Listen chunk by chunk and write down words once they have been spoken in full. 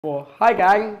Hi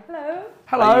gang. Hello.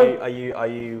 Hello. Are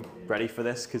you ready for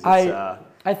this? Because it's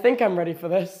I think I'm ready for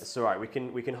this. it's all right. We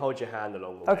can hold your hand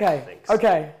along the way. Okay. I think.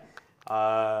 Okay.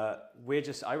 I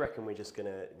reckon we're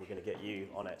gonna get you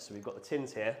on it. So we've got the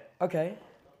tins here. Okay.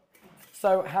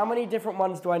 So how many different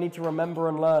ones do I need to remember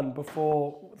and learn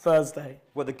before Thursday?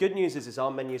 Well, the good news is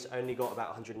our menu's only got about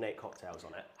 108 cocktails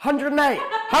on it. 108.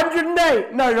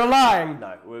 108. No, you're lying.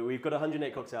 No, we've got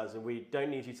 108 cocktails, and we don't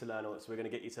need you to learn all. So we're gonna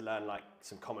get you to learn like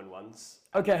some common ones.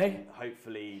 Okay. And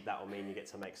hopefully that will mean you get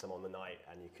to make some on the night,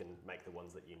 and you can make the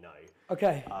ones that you know.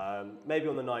 Okay. Maybe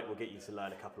on the night we'll get you to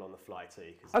learn a couple on the fly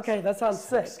too. Okay, that sounds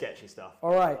sick. Sketchy stuff.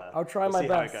 All right, I'll try my see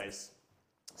best. How it goes.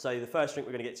 So the first drink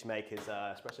we're going to get you to make is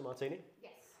espresso martini.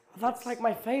 Yes. That's like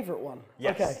my favorite one.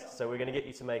 Yes. Okay. So we're going to get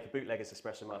you to make a bootlegger's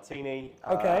espresso martini.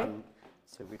 Okay.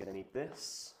 So we're going to need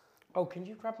this. Oh, can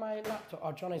you grab my laptop?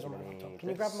 Oh, Johnny's on my laptop. Can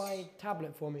you grab my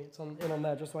tablet for me? It's on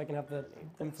there just so I can have the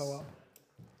info up.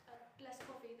 Less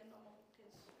coffee than normal,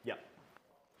 please. Yeah.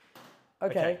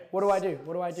 Okay. What do I do?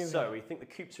 What do I do? So here? we think the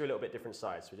coupes are a little bit different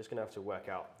size. So we're just going to have to work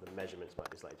out the measurements might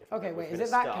be slightly different. Okay, We're wait. Is gonna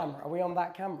it that start- camera? Are we on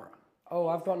that camera? Oh,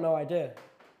 I've got no idea.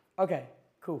 Okay.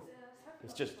 Cool.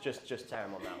 It's just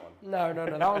Tam on that one. No,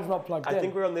 that one's not plugged in. I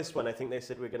think we're on this one. I think they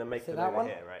said we're going to make them that over one?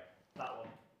 here, right? That one.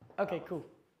 Okay, cool.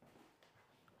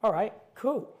 All right,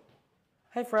 cool.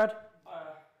 Hey, Fred.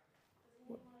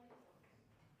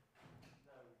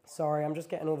 Sorry, I'm just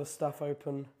getting all the stuff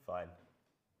open, Fine.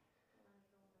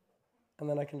 and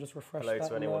then I can just refresh Hello that.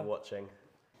 to anyone watching.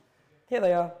 Here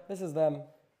they are. This is them.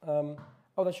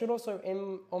 Oh, there should also,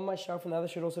 on my shelf in there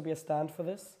should also be a stand for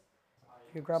this.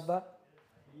 If you grab that.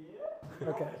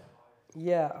 Okay.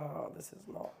 Yeah, oh, this is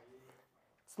not,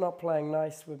 it's not playing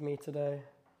nice with me today.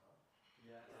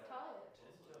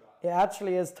 It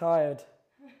actually is tired.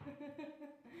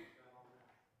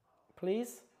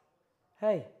 Please?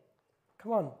 Hey,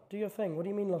 come on, do your thing. What do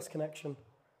you mean lost connection?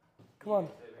 Come on.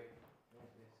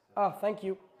 Ah, thank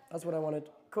you. That's what I wanted.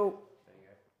 Cool.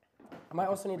 I might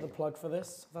also need the plug for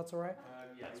this, if that's all right.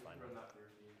 Yeah, it's fine.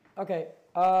 Okay,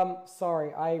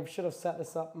 sorry, I should have set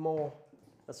this up more.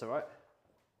 That's all right.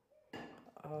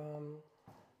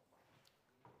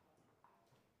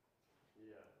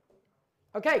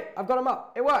 Okay, I've got them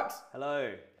up. It works.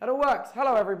 Hello. It all works.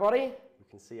 Hello, everybody. We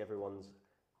can see everyone's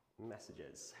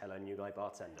messages. Hello, new guy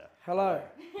bartender. Hello.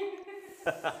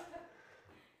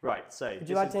 Right, so Would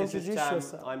you like to this is introduce Tam,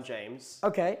 yourself? I'm James.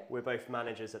 Okay. We're both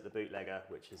managers at the Bootlegger,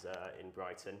 which is in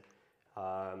Brighton.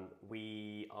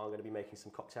 We are going to be making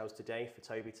some cocktails today for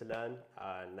Toby to learn,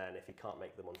 and then if he can't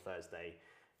make them on Thursday,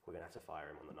 we're going to have to fire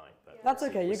him on the night. But That's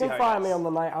okay. You can fire me on the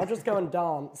night. I'll just go and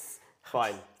dance.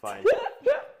 Fine.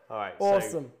 All right.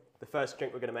 Awesome. So the first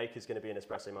drink we're going to make is going to be an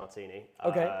espresso martini.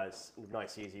 Okay. It's a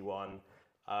nice, easy one.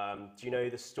 Do you know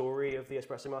the story of the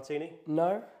espresso martini?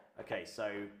 No? Okay,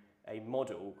 so a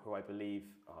model who I believe,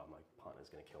 oh, my partner's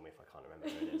going to kill me if I can't remember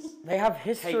who it is. They have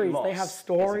histories. They have Moss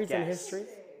stories is a and guess. histories.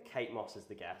 Kate Moss is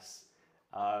the guess.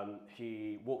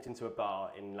 He walked into a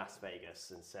bar in Las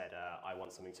Vegas and said, I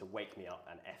want something to wake me up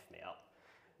and F me up.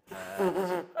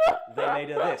 And they made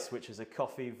her this, which is a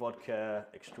coffee vodka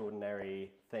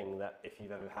extraordinary thing that if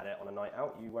you've ever had it on a night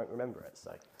out, you won't remember it.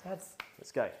 So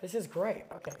let's go. This is great.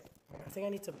 Okay. I think I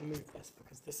need to move this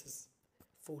because this is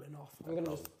falling off. I'm going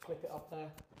to just clip it up there.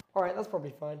 All right, that's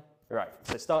probably fine. All right,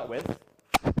 so start with,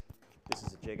 this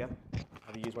is a jigger.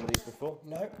 Have you used one of these before?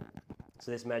 No?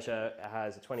 So this measure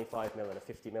has a 25 ml and a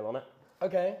 50 ml on it.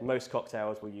 Okay. Most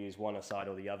cocktails will use one aside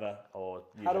or the other, or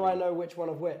How do I know which one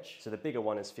of which? So the bigger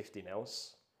one is 50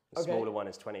 mils, the Okay. smaller one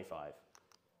is 25.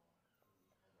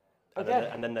 Okay.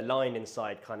 And then the line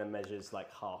inside kind of measures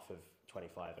like half of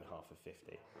 25 and half of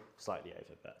 50, slightly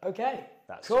over, but Okay.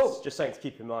 that's Cool. just something to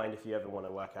keep in mind if you ever want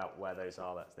to work out where those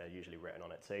are. They're usually written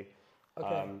on it too.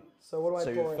 Okay. So what do I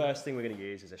So pour the in? first thing we're going to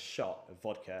use is a shot of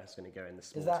vodka. It's going to go in the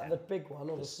small Is that tin. the big one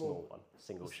or the small one,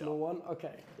 single shot. Small one?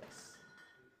 Okay. Yes.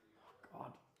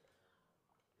 God.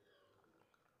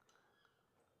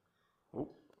 Ooh,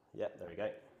 yeah, there we go.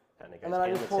 And, it goes And then I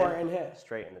in just the pour tin, it in here?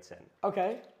 Straight in the tin.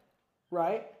 Okay.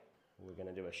 Right. We're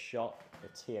going to do a shot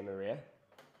of Tia Maria.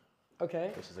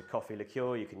 Okay. This is a coffee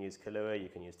liqueur. You can use Kahlua, you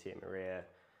can use Tia Maria.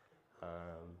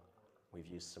 We've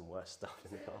used some worse stuff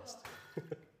in the past.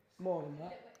 More than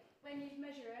that. When you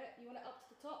measure it, you want it up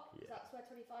to the top, because that's where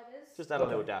 25 is. Just add a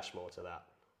little dash more to that.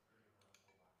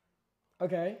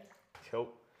 Okay. Cool.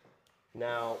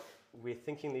 Now, we're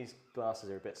thinking these glasses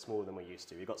are a bit smaller than we're used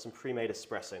to. We've got some pre-made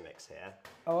espresso mix here.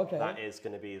 Oh, okay. That is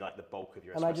going to be like the bulk of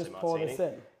your espresso And I just pour martini.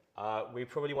 this in? We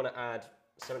probably want to add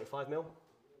 75 mil.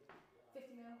 50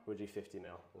 mil. We'll do 50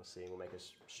 mil. We'll see. We'll make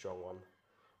a strong one.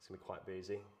 It's going to be quite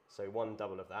boozy. So one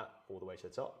double of that all the way to the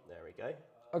top. There we go.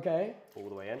 Okay. all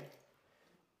the way in.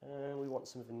 And we want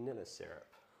some vanilla syrup.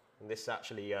 And this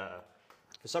actually,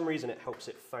 for some reason, it helps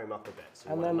it foam up a bit.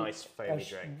 So we want a nice foamy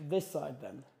drink. This side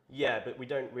then? Yeah, but we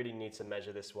don't really need to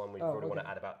measure this one. We probably want to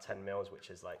add about 10 mils, which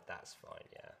is like, that's fine,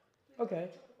 yeah. Okay.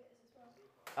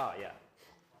 Oh, yeah.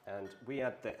 And we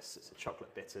add this. It's a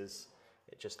chocolate bitters.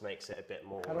 It just makes it a bit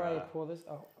more... How do I pour this?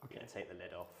 Oh, okay. Yeah, take the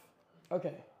lid off.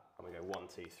 Okay. And we go 1,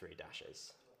 2, 3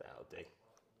 dashes. That'll do.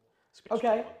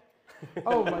 Okay.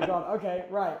 Oh my god, okay,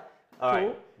 right. All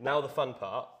right, now the fun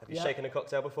part. Have you Yeah. shaken a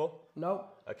cocktail before? No.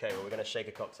 Okay, well, we're going to shake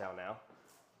a cocktail now.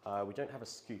 We don't have a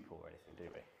scoop or anything,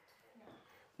 do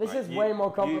we? This is way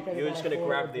more complicated. You're just going to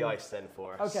grab the ice then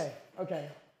for us. Okay, okay.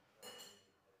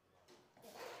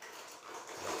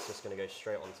 That's just going to go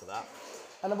straight onto that.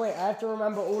 And wait, I have to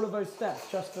remember all of those steps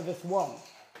just for this one.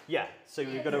 Yeah, so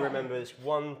we've got to remember this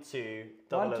 1, 2,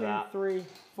 double 1, of 2, that. 3,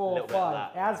 4, little bit of 5.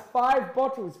 that, It has 5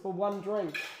 bottles for one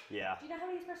drink. Yeah. Do you know how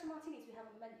many espresso martinis we have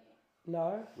on the menu?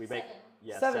 No. We make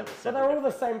 7. But they're all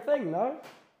the same thing, no?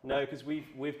 No, because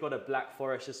we've got a Black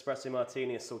Forest espresso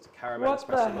martini, a salted caramel What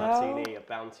espresso the hell? martini, a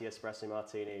Bounty espresso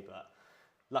martini, but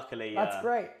luckily... That's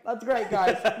great. That's great,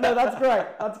 guys. No, that's great.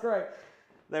 That's great.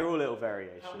 They're all little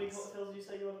variations. How many cocktails did you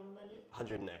say you had on the menu?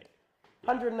 108.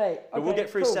 108. Okay, But we'll get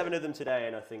through cool. 7 of them today,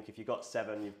 and I think if you got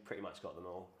 7, you've pretty much got them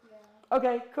all. Yeah.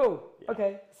 Okay, cool. Yeah.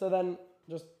 Okay, so then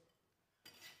just...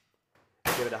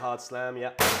 Give it a hard slam,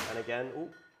 yeah. And again, ooh,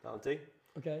 that'll do.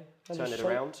 Okay. Turn it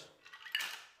around.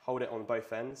 Hold it on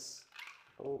both ends.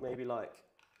 Or maybe like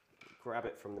grab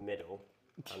it from the middle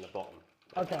and the bottom.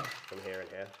 Okay. From here and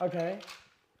here. Okay.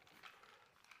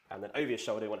 And then over your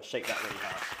shoulder, you want to shake that really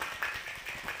hard.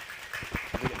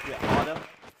 Bring it a bit harder.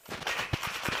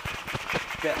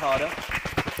 Bit harder.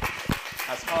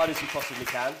 As hard as you possibly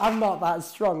can. I'm not that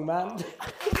strong, man.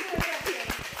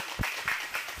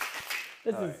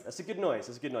 This is... That's a good noise.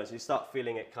 That's a good noise. You start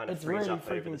feeling it kind of It's freeze really up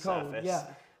over the freaking cold, surface.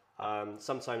 yeah.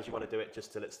 Sometimes you want to do it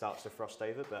just till it starts to frost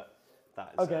over, but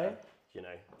that is, Okay. you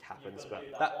know, happens. You've But got to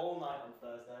do that that, all night on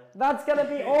Thursday. That's gonna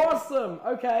be awesome.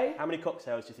 Okay. how many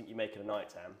cocktails do you think you make in a night,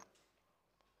 Tam?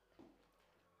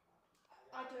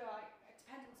 I do like, it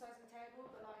depends on the size of the table,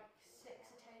 but like 6 a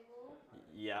table.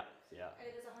 Yeah, yeah. And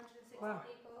there's 160 Wow.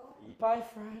 people. Bye,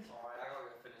 Fred. Alright, I gotta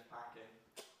go finish packing.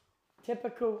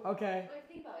 Typical. Okay. But if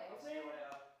you think about it, if See you we're,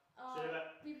 later. See you later.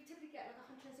 we typically get like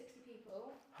 160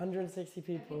 people. 160 And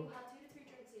people. people have 2 to 3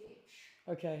 drinks each.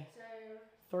 Okay. So,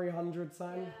 300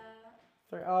 sign. yeah.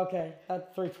 Oh, okay. That's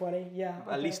 320. Yeah.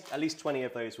 At okay. least 20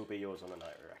 of those will be yours on the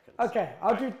night, we reckon. Okay.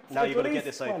 I'll do. Now you've got at to get least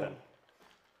this 20. open.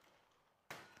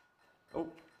 Oh.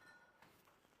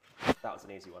 That was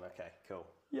an easy one. Okay, cool.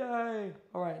 Yay.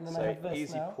 All right. And then I So have this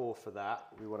easy now. pour for that.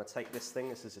 We want to take this thing.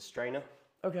 This is a strainer.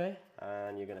 Okay.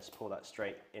 And you're going to pour that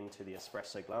straight into the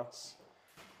espresso glass.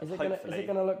 Is And it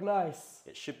gonna look nice?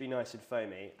 It should be nice and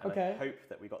foamy, and Okay. I hope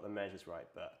that we got the measures right,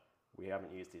 but we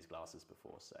haven't used these glasses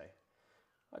before, so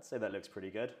I'd say that looks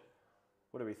pretty good.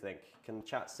 What do we think? Can the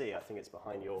chat see? I think it's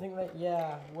behind your... I think that.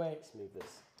 Yeah. Wait. Let's move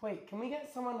this. Wait. Can we get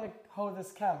someone to hold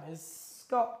this cam? Is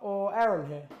Scott or Aaron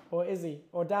here, or Izzy,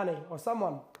 or Danny, or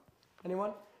someone?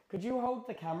 Anyone? Could you hold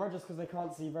the camera just because they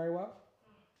can't see very well?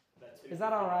 Is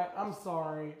that all right? I'm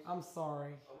sorry. I'm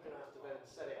sorry. I'm gonna have to then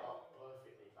set it up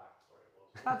perfectly back to where it was.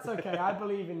 That's okay. I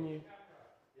believe in you.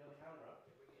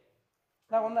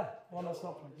 That one there. The one that's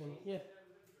not plugged in. Yeah.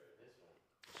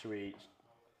 Should we...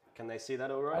 Can they see that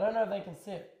all I right? don't know if they can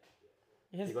see it.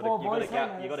 His You poor got voice. to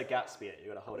Gatsby it. You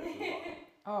got to hold it from the bottom.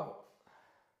 Oh.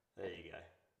 There you go.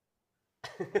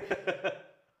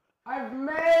 I've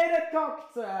made a I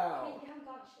cocktail. mean, you haven't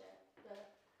garnished it, but.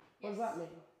 What does that mean?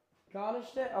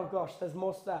 Garnished it? Oh gosh, there's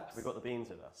more steps. We've got the beans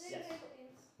with us. Yes.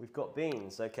 We've got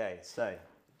beans. Okay, so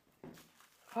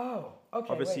Oh, okay.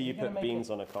 obviously wait, you you're gonna put make beans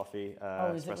it... on a coffee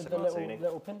Oh, is it with espresso the martini.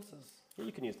 little pincers? Yeah,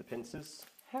 you can use the pincers.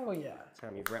 Hell yeah.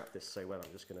 Tam, you've wrapped this so well.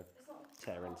 I'm just gonna It's not.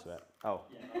 tear into it. Oh,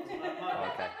 Yeah, that was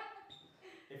oh okay.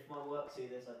 If my work see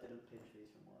this, I didn't pinch these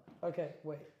from work. Okay,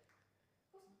 wait.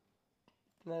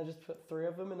 And then I just put 3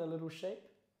 of them in a little shape.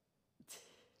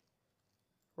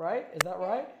 Right? Is that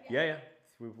right? Yeah, yeah.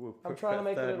 We'll I'm put trying to a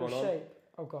make a third little one on. shape.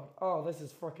 Oh god. Oh, this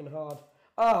is freaking hard.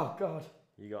 Oh god.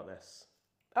 You got this.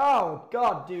 Oh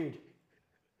god, dude.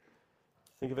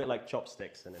 Think of it like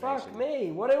chopsticks in an Fuck Asian.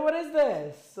 me. What is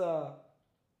this? And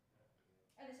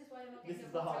this is why I'm not This getting is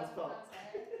your the hardest cocktails part.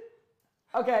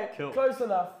 on Thursday. Okay, Cool. close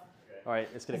enough. All right,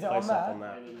 let's get Is a it on close up there? on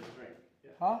that.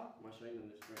 Huh? Am I showing them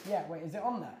this drink? Yeah, wait, is it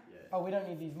on there? Yeah. Oh, we don't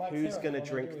need these mics. Who's here gonna anymore,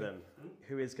 drink do we? them?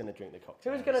 Who is gonna drink the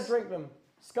cocktails? Who's gonna drink them?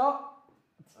 Scott?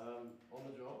 On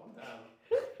the draw, I'm down.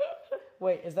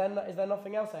 Wait, is there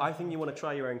nothing else? I think you want to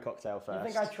try your own cocktail first.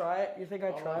 You think I try it? You think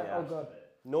I try it? yeah. Oh god.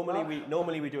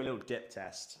 Normally we do a little dip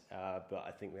test, but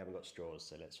I think we haven't got straws,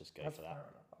 so let's just go That's for that. fair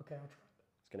enough. Okay, I'll try.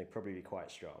 It's going to probably be quite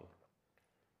strong.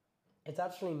 It's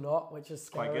actually not, which is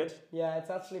scary. Quite good? Yeah, it's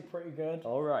actually pretty good.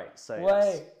 All right, so Wait.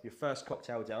 that's your first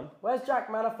cocktail done. Where's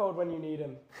Jack Manifold when you need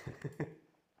him?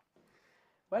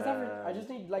 Where's I just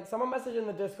need, like, someone message in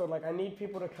the Discord, like, I need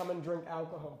people to come and drink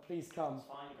alcohol. Please come. It's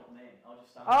fine, you got me. I'll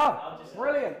just stand Oh,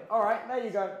 brilliant. All right, there you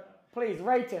go. Please,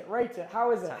 rate it.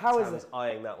 How is it? How is Tam's it?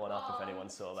 eyeing that one up if anyone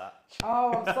saw that.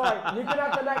 Oh, I'm sorry. You can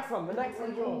have the next one. The next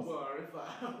one, yours.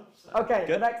 Okay,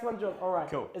 Good. the next one, yours. All right.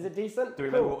 Cool. Is it decent? Do we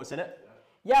remember what was in it?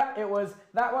 Yep, it was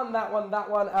that one,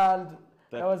 and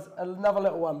there was another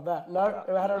little one. There. No,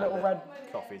 it had a little red.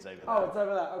 Coffee's over there. Oh, it's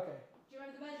over there. Okay. Do you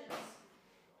remember the measures?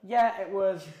 Yeah, it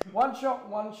was one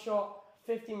shot,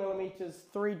 50 millimeters,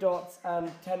 3 dots,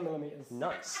 and 10 millimeters.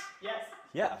 Nice. Yes.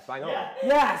 Yeah, bang on. Yeah.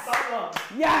 Yes! That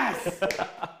one. Yes!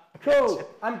 Cool.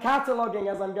 I'm cataloging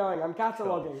as I'm going. I'm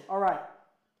cataloging. Cool. All right.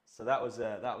 So that was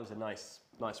a nice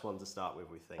one to start with,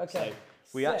 we think. Okay.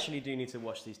 So we Sick. actually do need to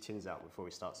wash these tins out before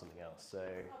we start something else. So I'll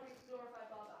bring the glorified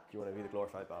bar back. do you want to do the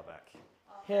glorified bar back?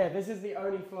 Here, this is the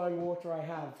only flowing water I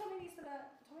have. Tommy needs to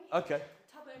learn. Okay.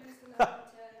 Tubbo needs to learn to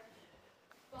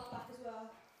bar back as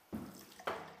well.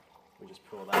 We just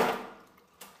pour that.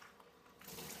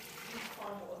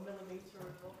 Find what a millimetre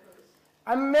of vodka is.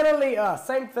 A milliliter,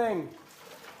 same thing.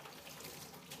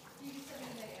 You can send me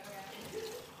a video,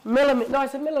 yeah. Millimeter, no,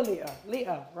 it's a milliliter.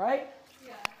 Liter, right?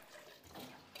 Yeah.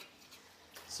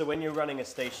 So when you're running a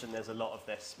station, there's a lot of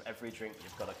this. Every drink,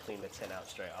 you've got to clean the tin out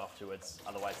straight afterwards,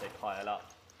 otherwise they pile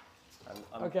up. And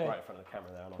I'm Okay. right in front of the camera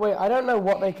there, aren't I? Wait, I don't know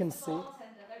what they can see. Bartender.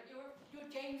 You're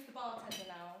James the bartender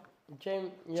now.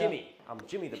 James, yeah. Jimmy. I'm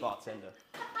Jimmy the bartender.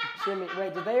 Jimmy,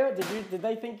 wait, did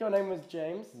they think your name was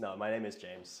James? No, my name is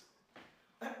James.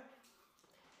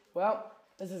 Well,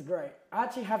 this is great. I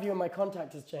actually have you in my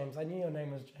contact as James. I knew your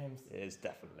name was James. It is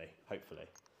definitely, hopefully.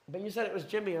 But you said it was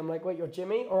Jimmy. I'm like, wait, you're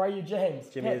Jimmy or are you James?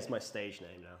 Jimmy Pick. is my stage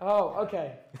name now. Oh,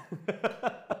 okay.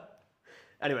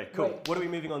 Anyway, cool. Wait. What are we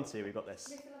moving on to? We've got this.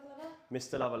 Mr. Lover?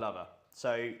 Mr. Lover Lover.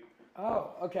 So, Oh,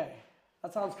 okay.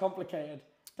 That sounds complicated.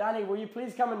 Danny, will you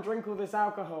please come and drink all this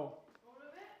alcohol? All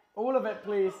of it? All of it,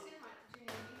 please. Do you need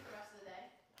me for the rest of the day?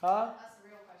 Huh? That's the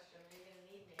real question. Are you going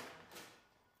to need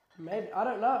me? Maybe. I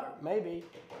don't know. Maybe.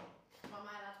 Am I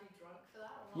allowed to be drunk for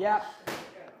that or not? Yeah.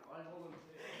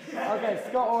 Okay,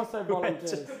 Scott also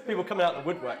volunteers. just people coming out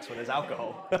the woodworks when there's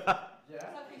alcohol. Is that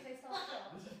what you say start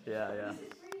shot? Yeah, yeah. This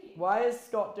is free. Why is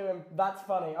Scott doing... That's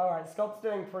funny. All right, Scott's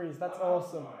doing prees. That's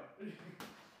awesome.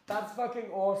 That's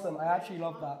fucking awesome. I actually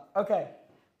love that. Okay.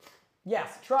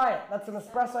 Yes, try it. That's an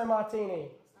espresso martini.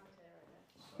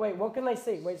 Wait, what can they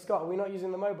see? Wait, Scott, are we not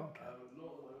using the mobile cam? Not at the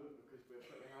moment because we're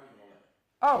putting a handle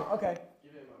on it. Oh, okay.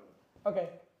 Give it a moment. Okay.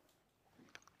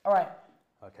 All right.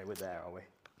 Okay, we're there, are we?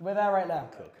 We're there right now.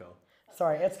 Cool, cool.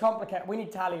 Sorry, it's complicated. We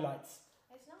need tally lights.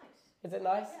 It's nice. Is it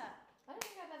nice? Yeah. I don't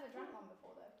think I've ever drank one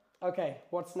before though. Okay,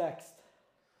 what's next?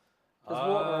 There's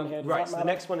water in here. Does Right, that so the matter?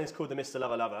 next one is called the Mr.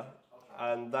 Lover Lover.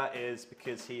 And that is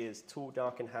because he is tall,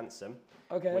 dark, and handsome.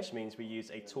 Okay. Which means we use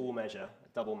a tall measure, a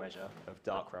double measure of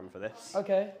dark rum for this.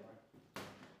 Okay.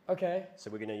 Okay. So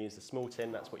we're going to use the small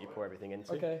tin, that's what you pour everything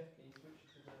into. Okay.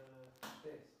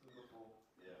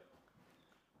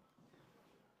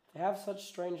 They have such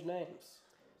strange names.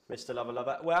 Mr. Lover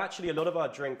Lover. Well, actually, a lot of our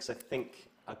drinks, I think,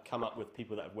 have come up with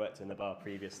people that have worked in the bar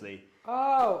previously.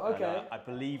 Oh, And, okay. I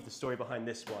believe the story behind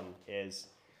this one is,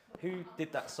 who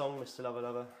did that song, Mr. Lover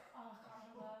Lover? Oh,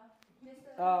 I can't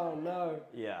remember. Oh, no.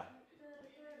 Yeah.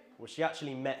 Well, she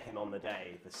actually met him on the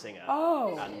day, the singer.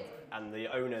 Oh. And the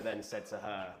owner then said to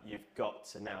her, you've got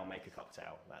to now make a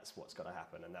cocktail. That's what's got to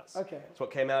happen. And that's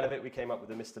what came out of it. We came up with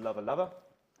the Mr. Lover Lover.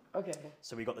 Okay.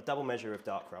 So we got the double measure of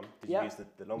dark rum. Did Yep. you use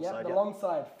the long Yep, side? the Yeah. long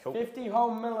side. Cool. 50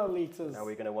 whole milliliters. Now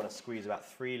we're going to want to squeeze about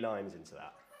 3 limes into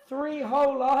that. 3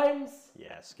 whole limes.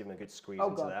 Yes, give them a good squeeze Oh,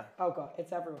 into God. there. Oh, God.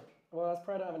 It's everywhere. Well, that's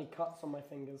probably don't have any cuts on my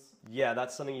fingers. Yeah,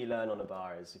 that's something you learn on a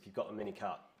bar is if you've got a mini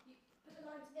cut, Put the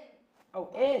limes in. Oh,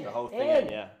 in. the whole thing in,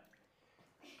 yeah.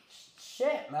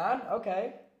 Shit, man.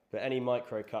 Okay. But any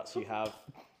micro cuts you have,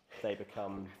 they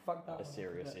become Fuck that a one.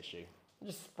 serious Yeah. issue.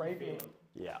 Just spray beam.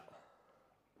 Yeah.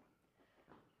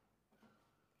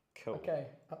 Cool. Okay.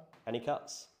 Any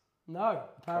cuts? No,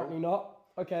 apparently not.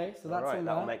 Okay, so that's all right, in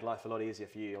that'll there. make life a lot easier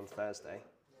for you on Thursday.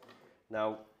 Now,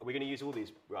 are we going to use all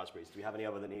these raspberries? Do we have any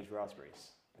other that needs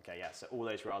raspberries? Okay, yeah, so all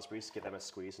those raspberries, give them a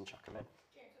squeeze and chuck them in.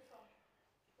 James, which one?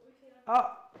 What we feeling?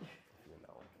 Ah, And then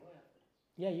that one.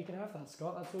 yeah, you can have that,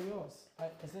 Scott. That's all yours.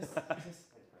 Is this?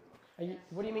 Are you,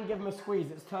 what do you mean? Give them a squeeze?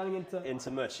 It's turning into.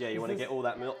 Into mush, yeah, Is you want to this- get all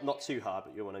that, not too hard,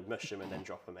 but you want to mush them and then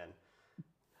drop them in.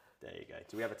 There you go.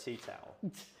 Do we have a tea towel?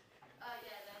 Yeah,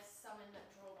 there's some in that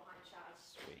drawer behind the showers.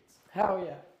 Sweet. Hell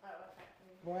yeah. Oh, okay.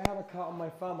 Well, I have a cut on my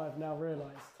thumb, I've now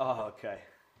realised. Oh, okay.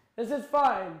 This is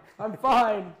fine. I'm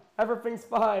fine. Everything's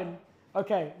fine.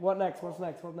 Okay, what next? What's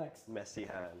next? What's next? Messy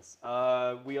hands.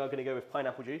 We are going to go with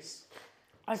pineapple juice.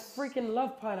 I freaking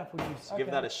love pineapple juice. So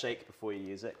give that a shake before you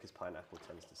use it, because pineapple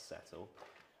tends to settle.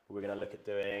 We're going to look at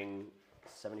doing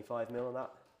 75 ml on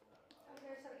that.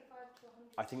 Okay, 75 to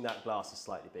 100. I think that glass is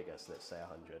slightly bigger, so let's say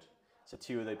 100. So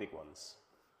 2 of the big ones.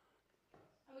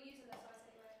 And we're using this size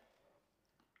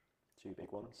anyway. 2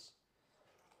 big ones.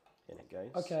 In it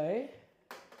goes. Okay.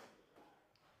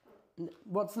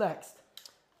 What's next?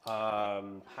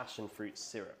 Passion fruit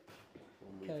syrup.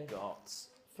 And we've got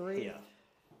 3. here.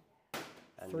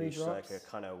 And 3 just like drops. a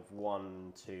kind of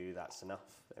 1, 2, that's enough.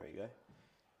 There we go.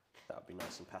 That would be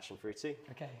nice and passion fruity.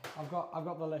 Okay, I've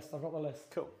got the list. I've got the list.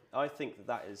 Cool. I think that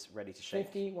that is ready to shake.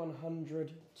 50,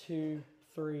 100, 2,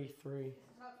 3, 3. It's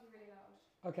about to be really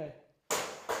loud. Okay.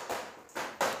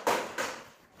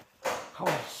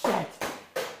 Holy shit!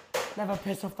 Never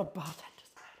piss off the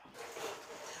bartenders.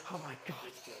 Oh my god.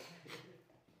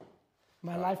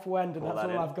 My life will end and Pour that's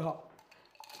that all in. I've got.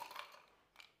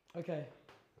 Okay.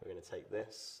 We're going to take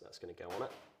this. That's going to go on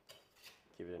it.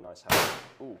 Give it a nice hand.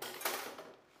 Ooh.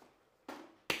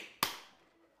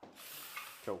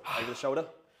 Cool. Over the shoulder.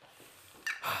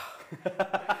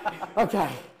 Okay.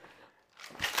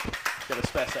 Get a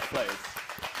spare set of clothes.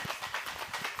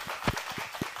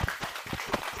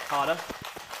 Harder.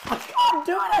 I can't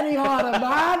do it any harder,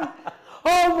 man!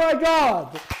 Oh my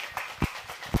god!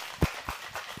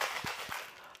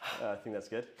 I think that's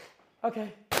good.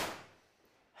 Okay.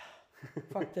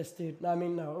 Fuck this, dude. No, I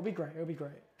mean, no, it'll be great. It'll be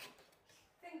great.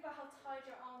 Think about how tired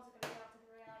your arms are going to be after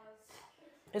 3 hours.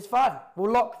 It's fine.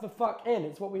 We'll lock the fuck in.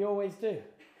 It's what we always do.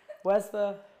 Where's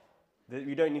the...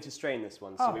 You don't need to strain this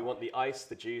one, so Oh. we want the ice,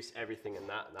 the juice, everything in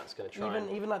that, and that's going to try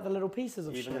Even like the little pieces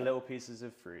of even shit. the little pieces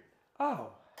of fruit. Oh.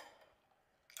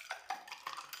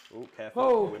 Oh, careful.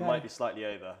 Oh, We okay. might be slightly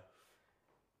over.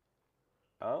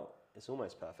 Oh, it's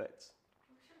almost perfect.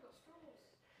 We should have got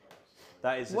straws.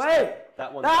 That is. Wait!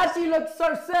 That one. That actually looks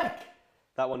so sick!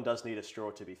 That one does need a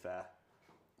straw, to be fair.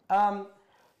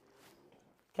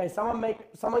 Okay,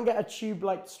 someone get a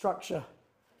tube-like structure.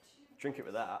 Drink it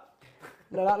with that.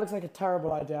 No, that looks like a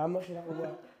terrible idea. I'm not sure that will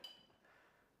work.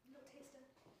 Little taster.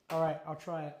 All right, I'll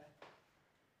try it.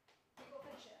 You've got to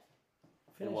finish it.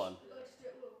 In Finish. one. You've got to just do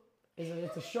it all.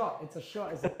 It's a shot. It's a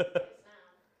shot. Is it? It's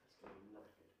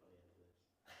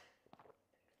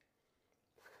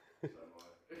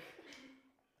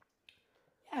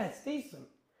now. Yeah, it's decent.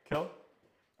 Cool.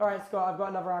 All right, Scott, I've got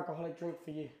another alcoholic drink for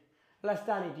you. Les,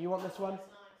 Danny, do you want this one? It's nice.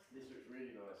 This looks really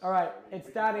nice. All right, it's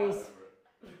Danny's.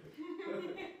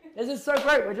 This is so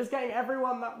great. We're just getting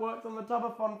everyone that worked on the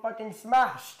Tubbophon fucking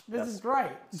smashed. This is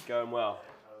great. It's going well.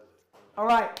 All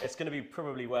right, It's going to be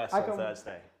probably worse I on can-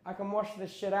 Thursday. I can wash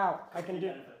this shit out. I can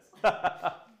do.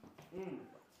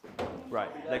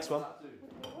 Right, next one.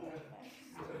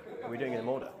 Are we doing it in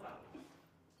order?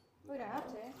 We don't have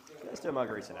to. Let's do a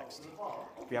margarita next. Do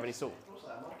you have any salt? Do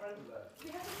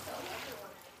we have any salt?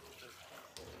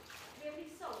 Do we have any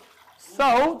salt?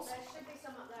 Salt? There should be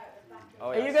some up there at the back. Oh,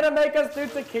 Are you gonna make us do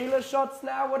tequila shots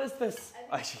now? What is this?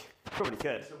 Actually, probably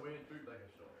could. It's a weird bootlegger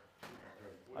shot.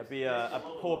 I'd be a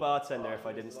poor bartender if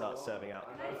I didn't start serving out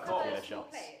tequila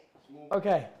shots.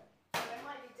 Okay, So it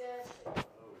might be dirty.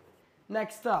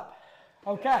 next up.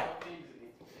 Okay.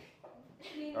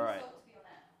 You need All right. salt to be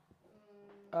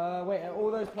on it. Wait, are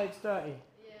all those plates dirty?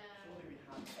 Yeah.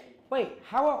 Wait,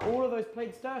 how are all of those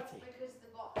plates dirty? Because the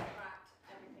box cracked,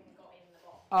 everything got in the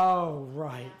box. Oh,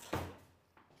 right. I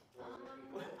can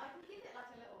give it like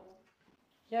a little.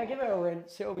 Yeah, give it a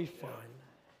rinse. It'll be fine.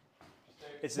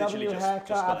 It's literally W just haircut,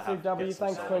 gotta absolute have- W. get some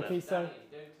Thanks, salt in it. Quickie. So, Don't turn it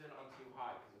on too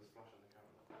high because it'll splash on the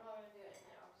camera. I'm not going to do it in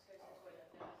here. I'll just go to the toilet and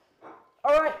do it.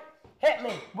 all right, hit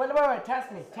me. Wait,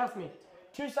 test me.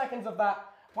 2 seconds of that.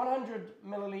 100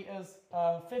 milliliters,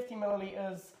 50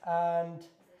 milliliters, and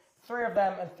 3 of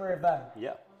them and 3 of them.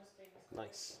 Yeah.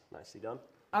 Nice. Nicely done.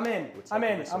 I'm in. We're I'm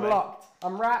taking in. this I'm away. locked.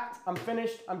 I'm wrapped. I'm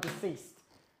finished. I'm deceased.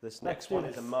 This Let's next do one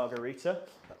this. is a margarita.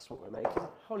 That's what we're making.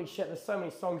 Holy shit! There's so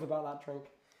many songs about that drink.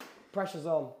 Pressure's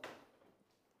on.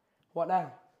 What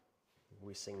now?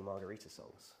 We sing margarita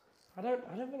songs. I don't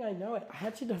think I know it. I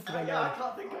actually don't think I know it.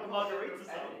 can't think of a margarita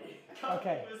song.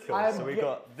 Okay. Cool. I'm So we've gi-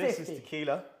 got this 50. is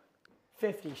tequila.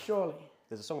 50, surely.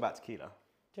 There's a song about tequila,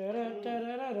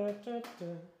 Da-da-da-da-da-da-da.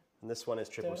 and this one is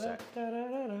triple sec.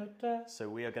 Da-da-da-da-da-da. So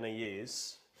we are going to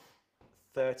use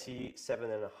 37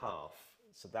 and a half.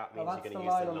 So that means Oh, you're that's going the to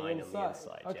use line the on the line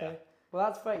inside. Okay. Yeah. Well,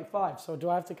 that's 35. So do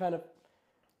I have to kind of?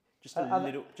 Just a Are they-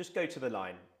 little. Just go to the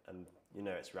line and you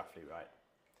know it's roughly right.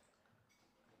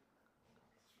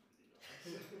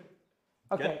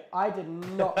 Okay, Good? I did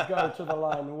not go to the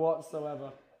line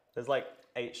whatsoever. There's like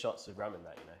 8 shots of rum in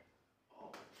that, you know.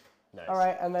 No, All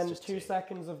right, and it's then just 2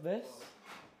 seconds of this.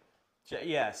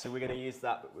 Yeah, so we're going to use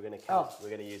that, but we're going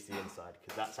to use the inside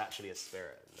because that's actually a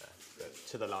spirit in there. But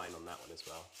to the line on that one as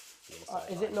well. The inside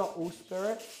Is line. it not all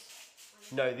spirits?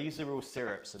 No, these are all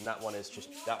syrups, and that one's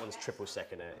triple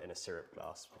sec in a syrup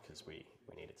glass because we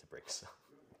needed to break some.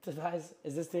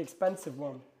 Is this the expensive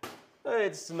one?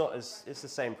 It's not as it's the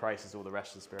same price as all the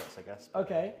rest of the spirits, I guess.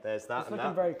 Okay. There's that It's and looking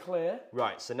that. very clear.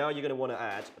 Right, so now you're going to want to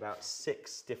add about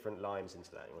 6 different limes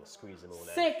into that. You want to squeeze them all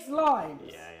in. 6 limes?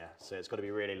 Yeah. So it's got to be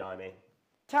really limey.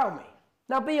 Tell me.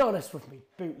 Now be honest with me,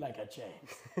 bootlegger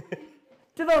James.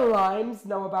 Do the limes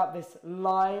know about this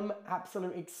lime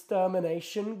absolute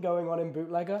extermination going on in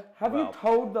bootlegger? Have you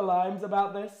told the limes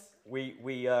about this?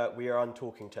 We are on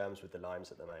talking terms with the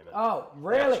limes at the moment. Oh, They're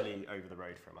really? actually over the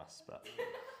road from us, but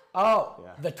Oh,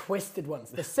 yeah. The twisted ones,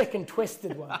 the sick and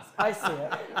twisted ones. I see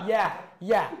it.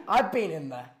 Yeah, I've been in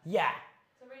there. Yeah.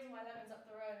 It's the reason why Lemon's up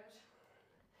the road.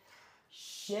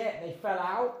 Shit, they fell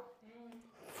out.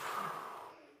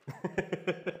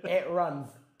 It runs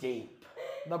deep.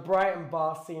 The Brighton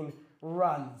bar scene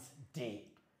runs deep.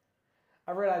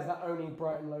 I realise that only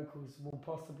Brighton locals will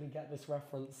possibly get this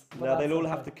reference. now they'll all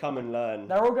have to come and learn.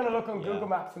 They're all going to look on Google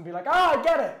Maps and be like, oh, I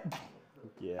get it.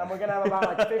 Yeah. And we're going to have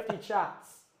about like 50 chats.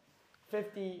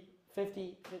 50.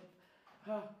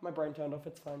 Oh, my brain turned off,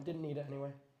 it's fine. Didn't need it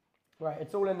anyway. Right,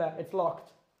 it's all in there. It's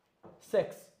locked.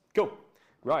 6. Cool.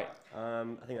 Right. I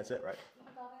think that's it, right?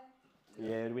 Agave?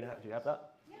 Yeah. Do you have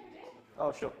that? Yeah, we do.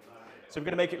 Oh, sure. So we're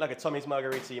going to make it like a Tommy's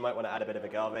margarita. You might want to add a bit of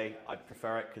agave. I'd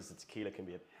prefer it because the tequila can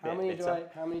be a bit How many bitter.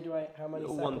 how many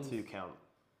Little seconds? 1, 2 count.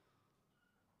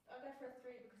 I'll go for a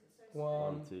 3 because it's so slow.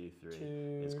 1, 1, 2, 3.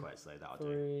 2, It's quite slow. That'll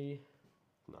do. 3.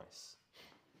 Nice.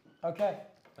 Okay.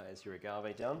 That is your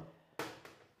agave done.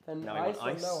 Then Now you ice want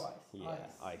or ice? no ice? Yeah,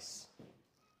 ice.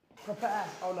 Prepare.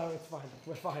 Oh no, it's fine.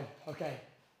 We're fine. Okay.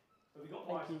 Have we got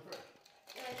Thank ice you. in the fridge?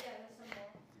 Yeah, there's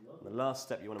some more. The last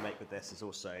step you want to make with this is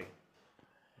also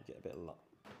get a bit of luck.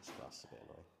 This glass is a bit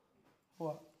annoying.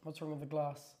 What? What's wrong with the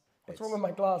glass? What's It's- wrong with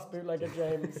my glass, bootlegger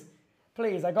James?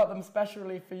 Please, I got them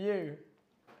specially for you.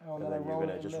 Oh, And then I then you're roll going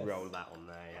it to in just this. roll that on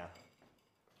there, yeah.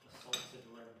 Salted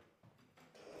rim.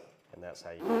 And that's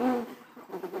how you.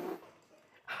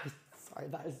 Sorry,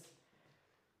 that is.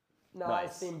 No, Nice.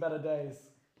 I've seen better days.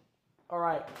 All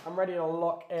right, I'm ready to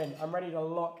lock in. Do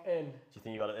you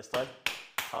think you got it this time?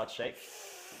 Hard shake.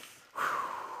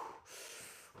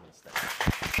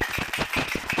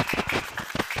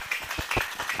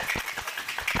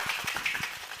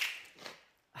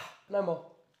 No more.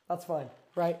 That's fine.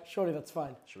 Right? Surely that's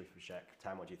fine. Should we check?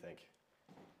 Tam, what do you think?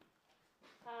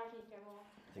 I keep going more.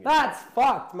 I think That's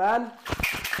fucked, man.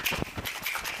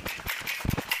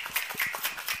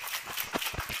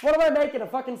 What am I making? A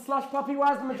fucking slush puppy?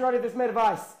 Why is the majority of this made of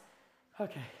ice?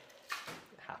 Okay.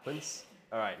 it happens.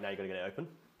 All right, now you got to get it open.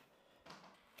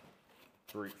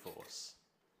 Brute force.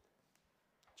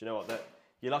 Do you know what?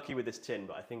 You're lucky with this tin,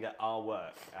 but I think at our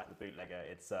work at the bootlegger,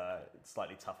 it's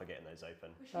slightly tougher getting those open.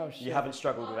 Oh shit. You haven't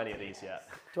struggled with any of these yet.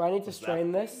 Do I need to What's that? strain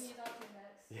We this? use our 2 minutes.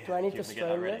 Yeah, Do I need you're to gonna get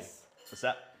that strain ready. this? What's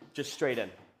that? Just straight in.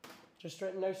 Just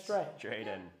straight, no strain. Straight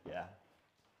in, yeah.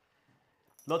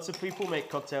 Lots of people make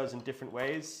cocktails in different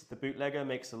ways. The bootlegger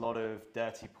makes a lot of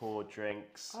dirty pour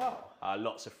drinks. Oh.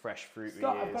 Lots of fresh fruit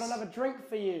Scott, we I've use. got another drink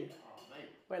for you. Oh, mate.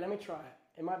 Wait, let me try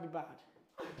it. It might be bad.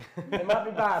 It might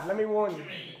be bad. Let me warn you.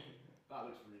 That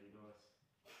looks really nice.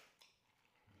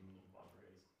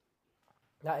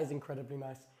 That is incredibly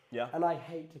nice. Yeah. And I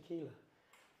hate tequila.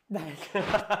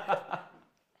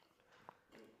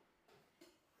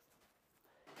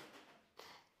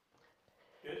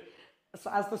 So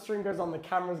as the stream goes on, the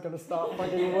camera's going to start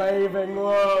fucking waving.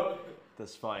 Whoa.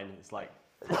 That's fine. It's like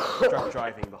drunk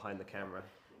driving behind the camera.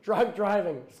 Drunk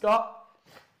driving. Scott,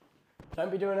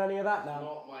 don't be doing any of that now.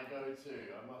 Not my go-to,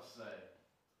 I must say.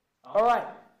 All right.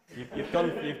 You've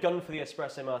gone for the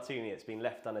espresso martini. It's been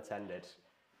left unattended.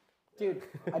 Dude,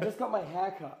 I just got my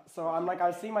hair cut. So I'm like,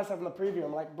 I see myself in the preview.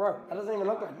 I'm like, bro, that doesn't even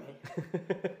look like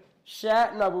me.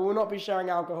 No, we will not be sharing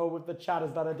alcohol with the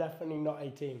chatters that are definitely not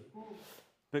 18.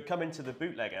 But come into the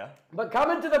bootlegger But come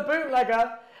into the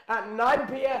bootlegger at 9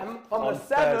 p.m. on the 7th.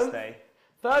 Thursday.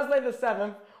 Thursday the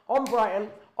 7th, on Brighton.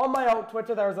 On my old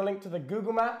Twitter, there is a link to the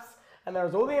Google Maps, and there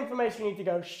is all the information you need to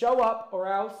go. Show up,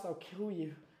 or else I'll kill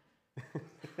you.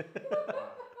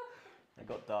 It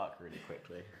got dark really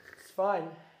quickly. It's fine.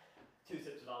 2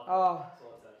 sips of alcohol. Oh, That's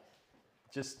all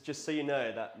it takes. Just so you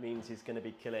know, that means he's going to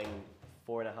be killing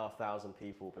 4,500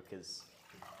 people because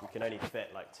We can only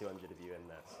fit like 200 of you in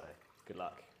there, so good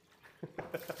luck.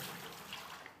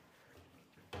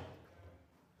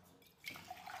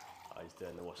 Oh, he's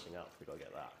doing the washing up. We gotta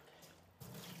get that.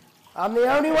 I'm the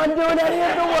only one doing any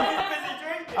of the work.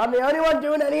 I'm the only one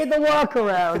doing any of the work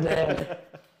around here.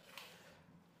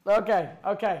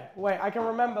 Okay. Wait, I can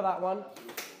remember that one.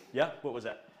 Yeah, what was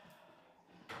it?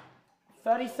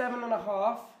 37 and a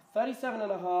half,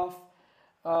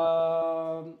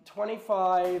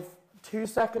 25, 2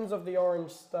 seconds of the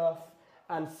orange stuff,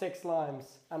 and 6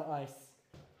 limes and ice.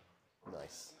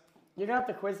 Nice. You're gonna have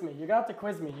to quiz me.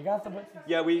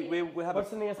 Yeah, we have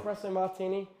What's in the espresso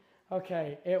martini?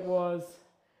 Okay, it was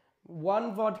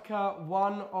 1 vodka,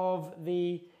 1 of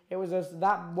the. It was just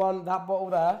that bottle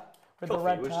there with coffee. the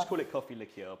red We'll cap. just call it coffee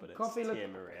liqueur, but it's Tia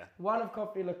Maria. 1 of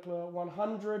coffee liqueur,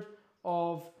 100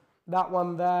 of that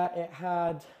one there. It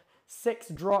had 6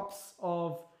 drops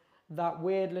of that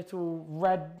weird little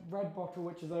red bottle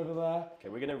which is over there. Okay,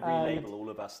 we're going to relabel all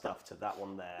of our stuff to that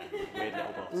one there. Weird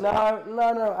little bottle.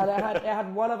 No. And it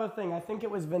had one other thing. I think it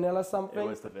was vanilla something. It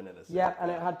was the vanilla. Yeah, and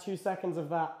it had 2 seconds of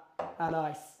that and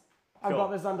ice. I've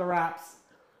got this under wraps.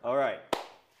 All right.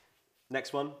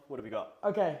 Next one. What have we got?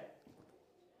 Okay.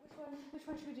 Which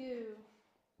one should we do?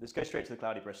 Let's go straight to the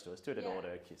Cloudy Bristol. Let's do it in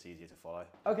order. It's easier to follow.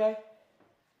 Okay.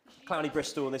 Cloudy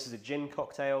Bristol. This is a gin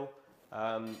cocktail.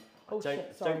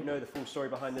 Don't know the full story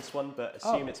behind this one, but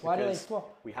assume it's because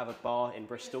we have a bar in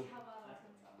Bristol.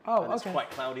 And it's quite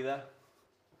cloudy there.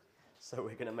 So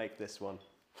we're going to make this one.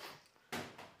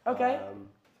 Okay.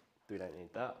 We don't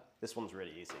need that. This one's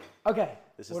really easy. Okay.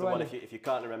 This is the one, if you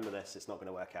can't remember this, it's not going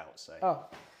to work out. So. Oh.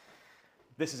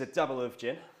 This is a double of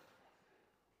gin.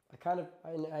 I Do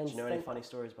you know any funny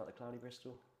stories about the Cloudy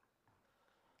Bristol?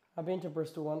 I've been to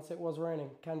Bristol once. It was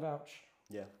raining. Can vouch.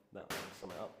 Yeah, that will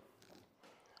sum it up.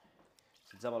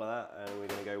 So double of that, and we're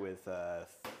going to go with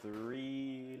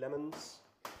 3 lemons.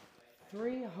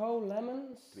 3 whole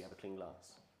lemons? Do we have a clean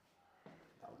glass?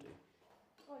 That'll do.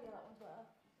 Oh yeah, that one's better.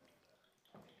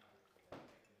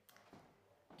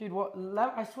 Dude,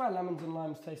 I swear lemons and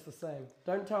limes taste the same.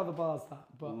 Don't tell the bars that,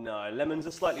 but... No, lemons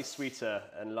are slightly sweeter,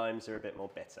 and limes are a bit more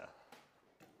bitter.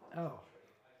 Oh.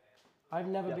 I've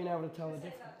never been able to tell the Say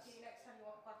difference. that to you next time you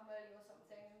want guacamole or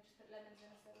something and just put lemons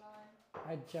instead of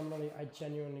lime. I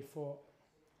genuinely thought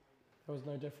there was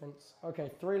no difference.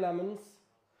 Okay, 3 lemons.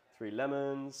 3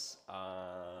 lemons. What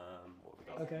have we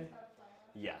got? Okay.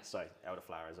 Yeah, so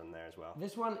elderflower is in there as well.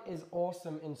 This one is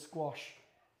awesome in squash.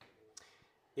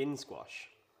 In squash.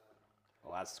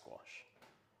 Or as squash.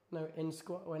 No, in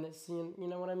squash, when it's, you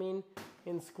know what I mean?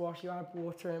 In squash, you add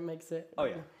water and it makes it... Oh,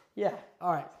 yeah. Yeah,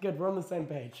 all right, good, we're on the same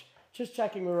page. Just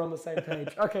checking we're on the same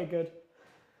page. Okay, good.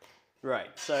 Right,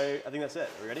 so I think that's it.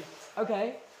 Are we ready?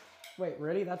 Okay. Wait,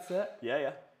 really? That's it?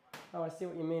 Yeah. Oh, I see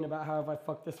what you mean about how if I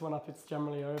fuck this one up, it's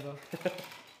generally over.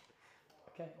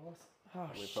 Okay, awesome. Oh,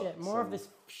 shit, more of this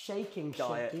shaking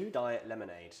shit, dude. Diet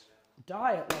lemonade.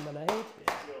 Diet lemonade? Yeah. Is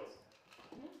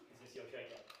this your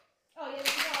shaker? Oh yeah,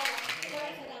 this is our one. Go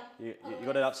upside down. You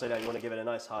got it upside down. You want to give it a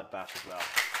nice hard bash as well.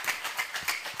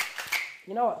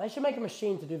 You know what? They should make a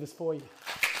machine to do this for you.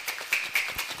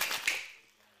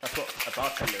 That's what a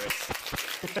bartender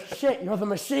is. Shit, you're the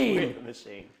machine. We're the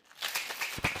machine.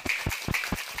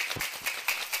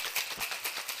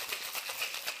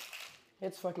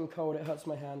 It's fucking cold. It hurts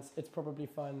my hands. It's probably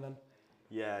fine then.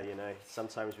 Yeah, you know,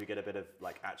 sometimes we get a bit of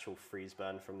like actual freeze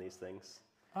burn from these things.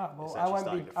 Ah, well, It's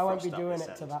I won't be doing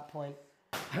it to that point.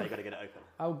 Now you got to get it open.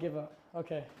 I'll give up.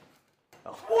 Okay.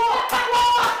 Oh.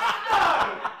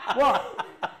 What?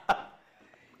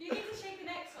 You need to shake the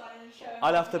next one and show.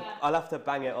 I'll have to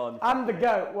bang it on. I'm the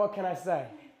goat. What can I say?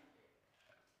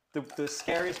 The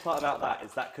scariest part about that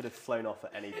is that could have flown off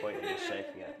at any point in just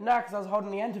shaking it. No, because I was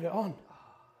holding the end of it on.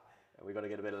 And we got to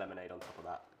get a bit of lemonade on top of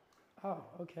that. Oh,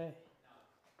 okay.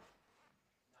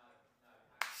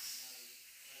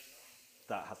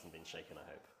 That hasn't been shaken, I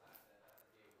hope.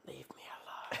 Leave me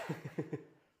alone.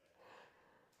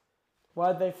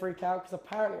 Why'd they freak out? Because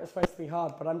apparently it was supposed to be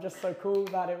hard, but I'm just so cool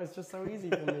that it was just so easy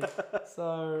for me.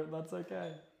 So that's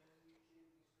okay.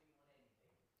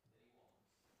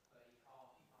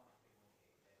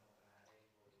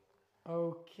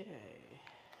 Okay.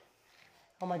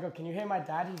 Oh my god, can you hear my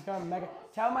dad? He's going mega.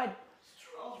 Tell my.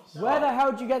 Where the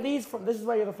hell did you get these from? This is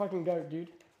where you're the fucking goat, dude.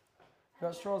 You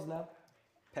got straws now.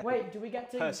 Pepper. Wait, do we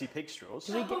get to? Percy pig straws.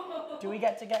 Do we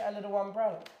get to get a little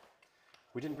umbrella?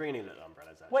 We didn't bring any little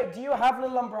umbrellas actually. Wait, do you have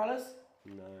little umbrellas?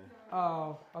 No.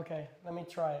 Oh, okay. Let me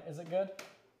try it. Is it good?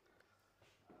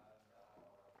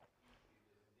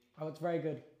 Oh, it's very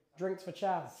good. Drinks for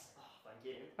Chaz. Oh, thank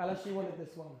you. Unless you wanted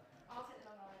this one. I'll take the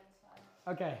Long Island, it's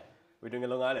fine. Okay. We're doing a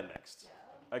Long Island next.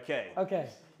 Okay. Okay,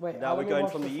 wait. Now we're let me going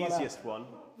wash from the this one out. easiest one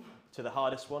to the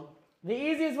hardest one. The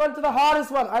easiest one to the hardest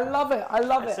one. I love it. I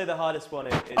love I'd it. say the hardest one.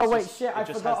 Oh, wait, shit, I It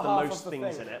just forgot has the half most of the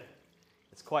things thing. in it.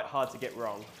 It's quite hard to get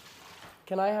wrong.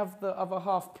 Can I have the other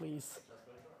half, please?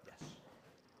 Yes.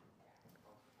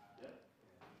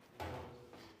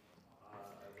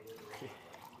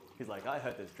 He's like, I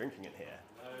heard there's drinking in here.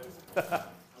 I'm not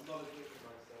a drinker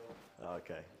myself.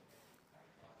 Okay.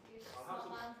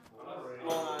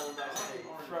 Long Island iced tea.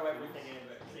 Throw everything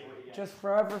in, see what you get. Just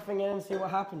throw everything in and see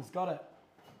what happens. Got it.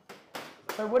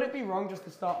 So would it be wrong just to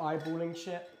start eyeballing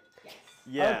shit?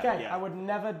 Yeah. Okay, Yeah. I would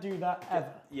never do that ever.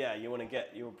 Yeah,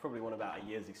 you'll probably want about a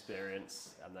year's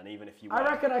experience, and then even if you I were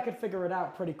reckon I could figure it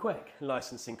out pretty quick.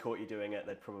 licensing caught you doing it,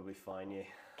 they'd probably fine you.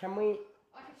 Can we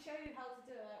I could show you how to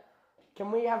do it.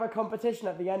 can we have a competition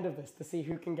at the end of this to see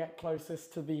who can get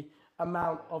closest to the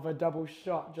amount of a double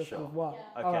shot just Sure. with one?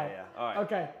 Yeah. Okay, Alright. yeah, all right.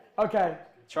 Okay, okay.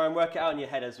 Try and work it out in your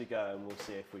head as we go, and we'll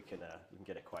see if we can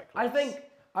get it quite close. I think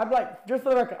I'm like, just for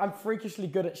the record, I'm freakishly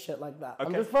good at shit like that. I'm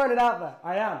Okay. just throwing it out there.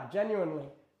 I am, genuinely.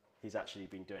 he's actually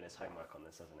been doing his homework on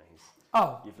this, hasn't he?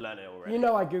 Oh, You've learned it already. you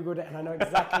know I googled it and I know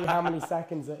exactly how many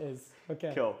seconds it is.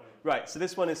 Okay. Cool. Right, so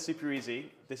this one is super easy.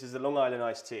 This is the Long Island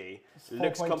iced tea. It's It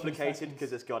looks 4.2 complicated seconds.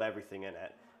 because it's got everything in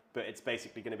it, but it's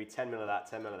basically going to be 10 mil of that,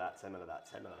 10 mil of that, 10 mil of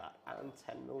that, 10 mil of that, and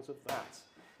 10 mils of that.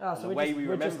 Ah, And so the we're way just, we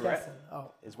we're just remember it guessing.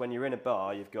 Oh, is when you're in a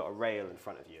bar, you've got a rail in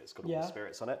front of you. It's got all Yeah. the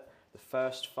spirits on it. The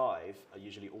first 5 are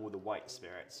usually all the white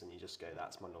spirits, and you just go,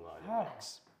 that's my Long Island Oh.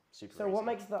 mix. Super so easy. what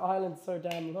makes the island so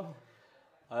damn long?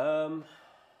 I Well,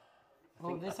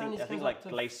 think, this I only think, I think goes like up to-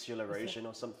 glacial erosion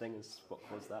or something is what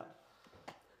caused that.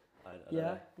 I don't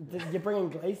Yeah, know. you're bringing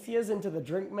glaciers into the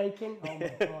drink making. Oh my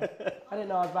god! I didn't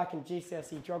know I was back in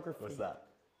GCSE geography. What's that?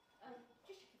 Just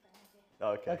check your phone,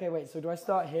 Oh, okay. Okay, wait. So do I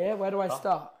start here? Where do I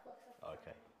start?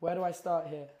 Okay. Where do I start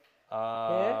here?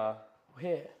 Uh,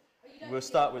 Here. We'll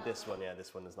start with this one. Yeah,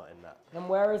 this one is not in that. And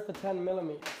where is the 10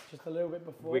 millimeters? Just a little bit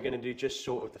before. We're going to do just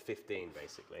short of the 15,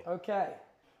 basically. Okay,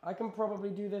 I can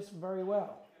probably do this very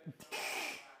well.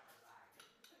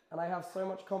 And I have so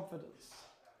much confidence.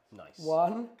 Nice.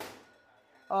 1.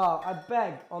 Oh, I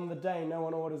beg on the day no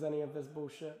one orders any of this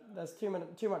bullshit. There's too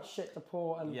much shit to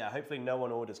pour and... Yeah, hopefully no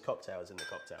one orders cocktails in the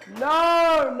cocktail.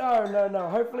 No.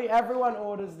 Hopefully everyone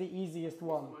orders the easiest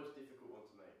one. Most difficult one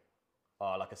to make.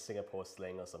 Oh, like a Singapore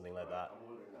sling or something like that. I'm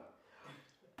ordering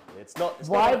that. It's not. It's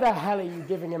Why not the hell are you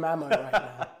giving him ammo right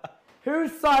now?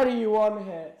 Whose side are you on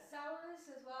here? Sours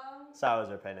as well. Sours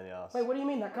are a pain in the ass. Wait, what do you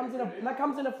mean? That comes in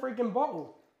a freaking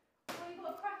bottle. Well, you've got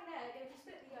to crack an egg, and if you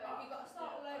split the yolk, you've got to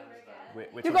start all over again.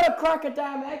 We're You gotta crack a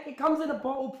damn egg. It comes in a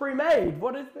bottle pre-made.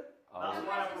 What is it? That's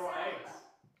why I brought eggs.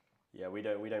 Yeah, we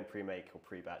don't pre-make or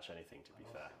pre-batch anything. To be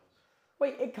fair.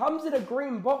 Wait, it comes in a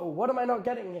green bottle. What am I not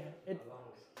getting here?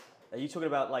 Are you talking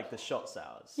about like the shot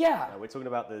sours? Yeah. No, we're talking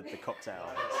about the cocktail.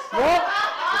 What?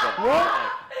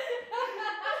 What?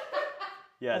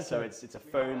 Yeah, so Okay. it's a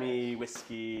foamy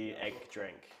whiskey egg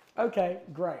drink. Okay,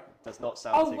 great. Does not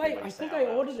sound Oh too good wait, when I you say think it I out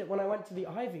loud. ordered it when I went to the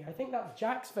Ivy. I think that's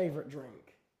Jack's favorite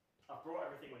drink. I've brought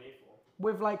everything we need for.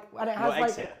 With like, and it has Got like,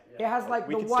 eggs here? it has like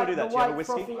We the can still do white, that. the Do you have a white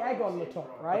whiskey? frothy egg on the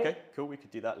top, right? Okay, cool. We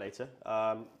could do that later.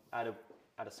 Add a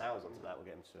sours onto that. We'll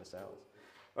get into a sours.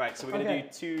 Right, so we're going to Okay.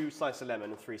 do 2 slices of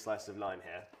lemon and 3 slices of lime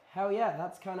here. Hell yeah,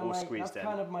 that's kind of All my, squeezed that's in.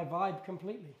 kind of my vibe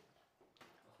completely.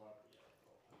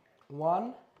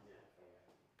 1.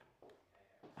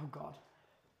 Oh god.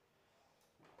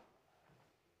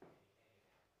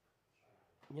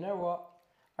 You know what?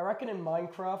 I reckon in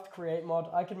Minecraft Create Mod,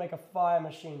 I could make a fire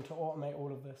machine to automate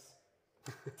all of this.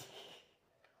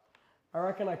 I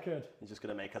reckon I could. You're just going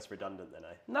to make us redundant then,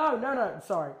 eh? No.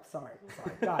 Sorry.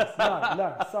 Guys,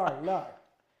 no.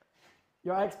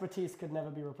 Your expertise could never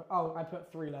be replaced. Oh, I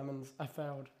put 3 lemons. I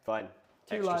failed. Fine.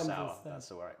 2 Extra limes sour. instead.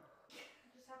 That's all right.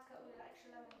 Just have to cut all the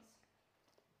extra lemons.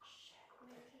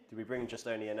 Do we bring just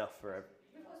only enough for a...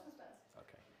 We've got some spares.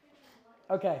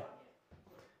 Okay. Okay.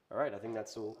 All right, I think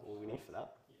that's all we need for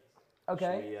that.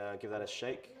 Okay. Should we give that a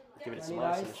shake? Give it I some need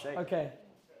ice ice. and a shake. Okay.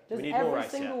 Does We need more every ice,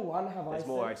 yeah. single one have ice? There's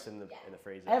more in? ice in the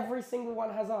freezer. Every single one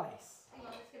has ice. Hang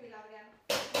on, it's going to be loud again.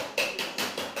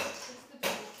 Just the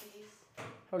double, please.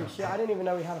 Holy shit, I didn't even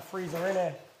know we had a freezer in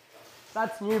here.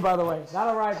 That's new, by the way.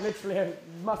 That arrived literally, it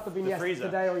must have been The freezer?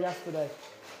 yesterday or yesterday.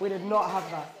 We did not have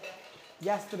that.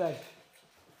 Yesterday.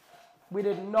 We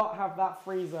did not have that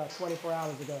freezer 24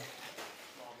 hours ago.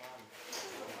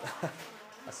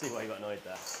 I see why you got annoyed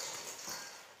there.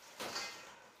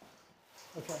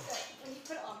 Okay. So, when you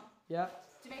put it on, Yeah.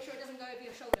 to make sure it doesn't go over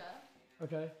your shoulder,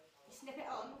 Okay. you snip it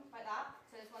on like that,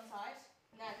 so it's one side,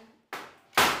 and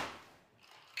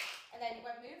then it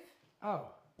won't move. Oh.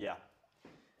 Yeah.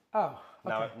 Oh.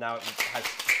 Now it has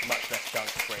much less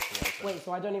chance of breaking open. Wait,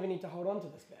 so I don't even need to hold on to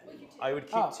this bit Well, you anymore? do. I would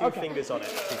keep Oh, two okay. fingers on it,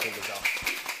 2 fingers off.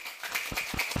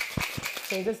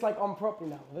 So is this like on properly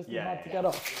now? Will this be Yeah, hard yeah, to yeah. get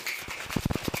off?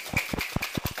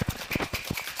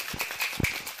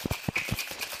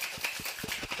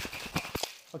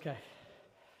 Okay.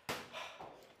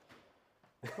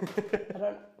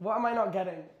 What am I not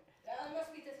getting? There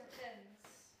must be different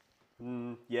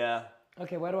pins. Yeah,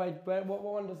 Okay, what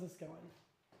one does this go in?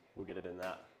 we'll get it in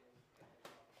that.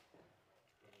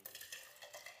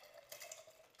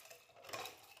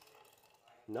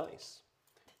 Nice.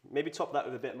 Maybe top that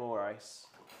with a bit more ice.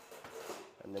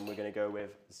 And then we're going to go with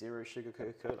 0 sugar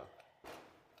Coca-Cola.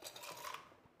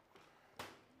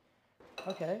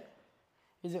 Okay.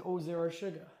 Is it all 0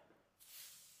 sugar?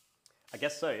 I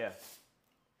guess so, yeah.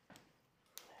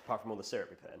 Apart from all the syrup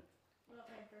we put in. We're not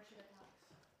paying for a sugar tax.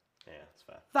 Yeah, that's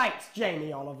fair. Thanks,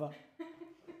 Jamie Oliver.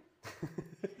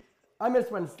 I miss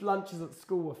when lunches at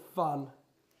school were fun.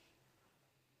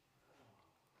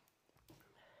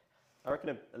 I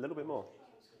reckon a little bit more.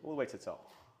 All the way to the top.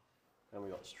 And we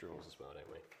got straws as well, don't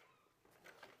we?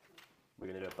 We're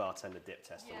going to do a bartender dip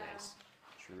test on Yeah. these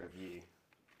to review.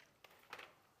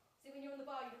 See, when you're on the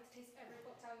bar, you have to taste every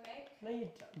cocktail we make. No, you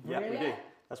don't. Yeah, Really? we do.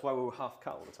 That's why we're all half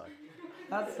cut all the time.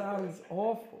 That sounds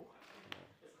awful.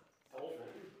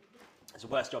 It's the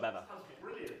worst job ever.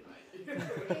 Brilliant, mate. It is, so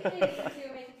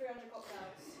you're making 300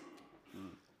 cocktails.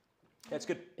 Yeah, it's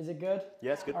good. Is it good?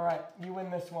 Yeah, it's good. All right, you win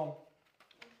this one.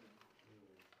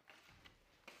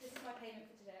 This is my payment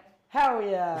for today. Hell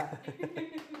yeah.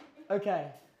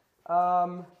 Okay.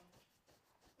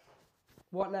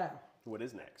 What now? What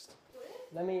is next?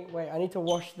 Let me wait. I need to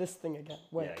wash this thing again.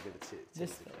 Wait, Yeah, give it to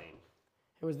this to thing. clean.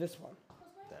 it was this one.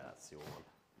 Yeah, that's your one.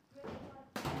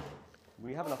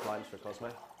 We have enough limes for a Cosmo.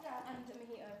 Yeah, and a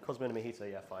mojito. Cosmo and a mojito,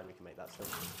 yeah, fine, we can make that still.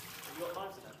 Have you got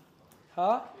limes in it?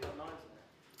 Huh? Have you got limes in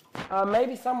it?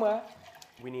 Maybe somewhere.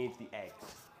 We need the eggs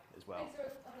as well. Eggs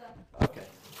are over there. Okay.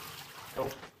 Cool.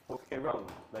 What could go wrong?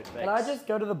 Loads of eggs. Can I just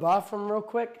go to the bathroom real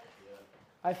quick?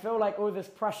 I feel like all this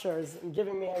pressure is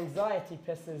giving me anxiety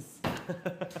pisses.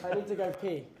 I need to go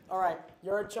pee. All right,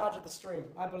 you're in charge of the stream.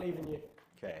 I believe in you.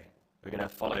 Okay. We're going to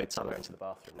follow Tubbo into the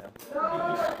bathroom now. There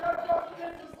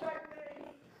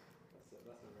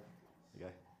you go.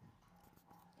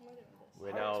 We're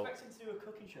I'm now... expecting to do a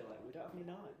cooking show, like, we don't have any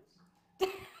knives.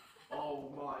 Oh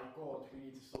my god, we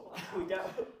need to sort that. we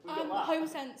got that.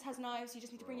 HomeSense has knives, you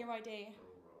just need to bring your ID. They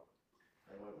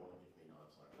won't want to give me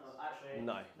knives like this. Actually,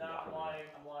 No. no, I'm lying.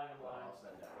 I'll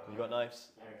send it. You got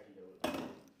knives? Now,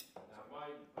 my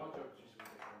job is just with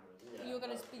the cameras. You're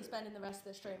going to be spending the rest of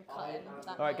the stream cutting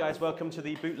that. All right, guys, welcome to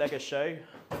the Bootlegger Show.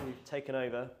 We've taken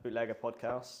over Bootlegger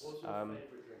Podcast. What's your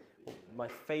favourite drink? My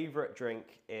favourite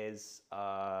drink is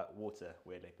water,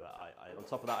 weirdly, but I on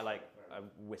top of that, I like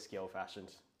whiskey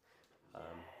old-fashioned.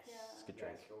 It's a good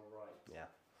drink. Yes, you're right.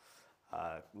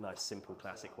 Yeah. Nice, simple,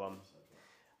 classic one.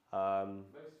 Most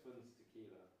fun is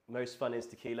tequila. Most fun is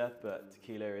tequila, but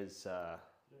tequila is. Do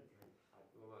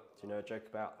you know a joke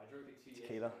about I drink it 2 years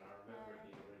tequila? ago and I remember it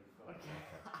being really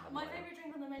fun. My favourite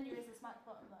drink on the menu is the smack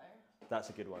bottom though. That's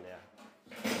a good one, yeah.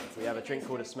 We have a drink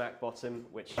called a smack bottom,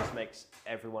 which just makes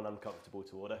everyone uncomfortable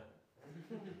to order.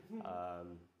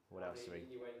 What else do we?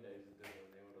 Innuendos and doing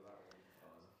when they order that one.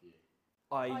 Oh, there's a few.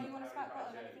 Oh, you I want a smack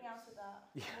bottom? Anything else with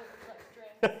that? Yeah. What would you like to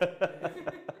drink?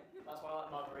 That's why I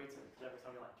like margarita, because every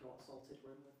time you're like, do you want salted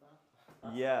rim with that?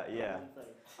 That's Yeah, the yeah. one thing.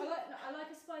 I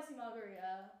like a spicy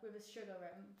margarita with a sugar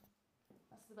rim.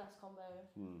 That's the best combo.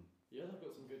 You guys have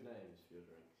got some good names for your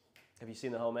drinks. Have you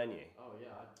seen the whole menu? Oh yeah,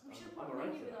 We should have I'm brought a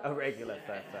a menu with regular. us. A regular,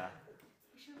 fair.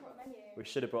 We should have brought a menu. We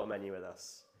should have brought a menu with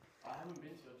us. I haven't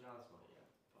been to your jazz night yet,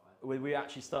 but We're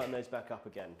actually starting those back up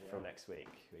again from next week.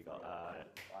 We got a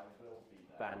I will be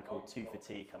there. band called Two for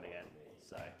Tea coming in,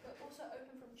 so But also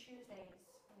open from Tuesdays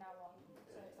from now on.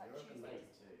 So it's like You're open late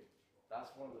Tuesdays. too.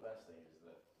 That's one of the best things is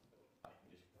that I can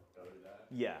just go there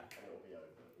yeah, and it'll be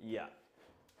open. yeah.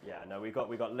 No, we've got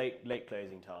late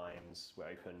closing times.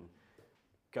 We're open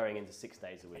going into 6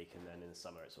 days a week, and then in the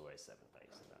summer it's always 7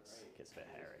 days, and that gets a bit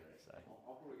hairy. So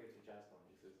I'll probably go to jazz night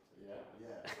just to yeah.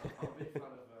 I'm a big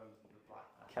fan of the black.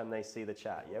 can they see the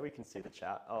chat? Yeah, we can see the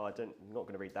chat. Oh, I'm not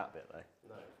going to read that bit though.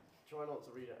 No, try not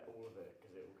to read all of it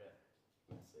because it will get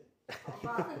messy.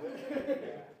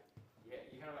 Yeah,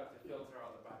 you kind of have to filter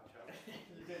out the back channel. You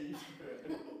get used to it.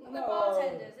 And we're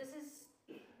bartenders. This is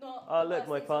not. Oh, the look, first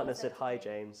my thing partner someone said hi, to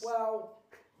me. James. Well,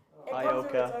 it Hi, comes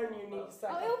with Ilka. its own unique set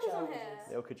Oh, of Ilka's on challenges.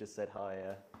 here. Ilka just said hi.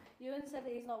 Ewan said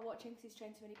that he's not watching because he's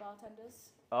trained too many bartenders.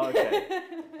 Oh, okay.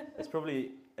 It's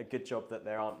probably a good job that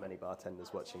there aren't many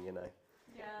bartenders watching, you know.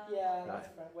 Yeah, that's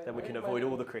fair. Wait, Then we can wait, avoid wait.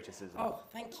 all the criticism. Oh,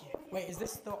 thank you. Wait, is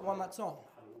this the one that's on?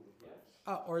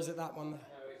 Oh, or is it that one there?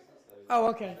 Oh,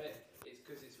 okay. It's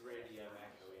because it's really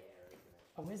echoey here, isn't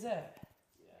it? Oh, is it?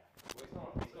 Yeah.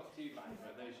 Well, it's not too bad,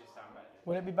 but those just sound better.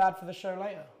 Will it be bad for the show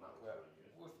later?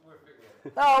 We'll figure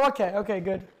it Oh, okay, okay,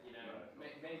 good. You know,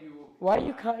 maybe we'll. Why are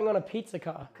you cutting on a pizza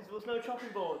cutter? Because there was no chopping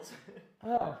boards.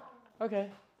 Oh, okay.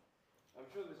 I'm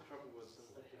sure there's trouble with something.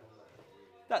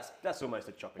 That's almost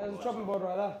a chopping There's a board. chopping board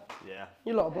right there. Yeah.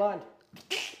 You lot are blind.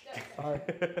 Sorry.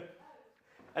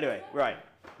 Anyway, right.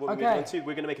 What we're Okay. going to do,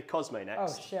 we're going to make a Cosmo Oh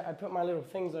next. shit, I put my little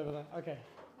things over there. Okay.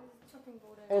 Chopping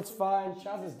board. It's fine.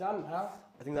 Chaz is done now.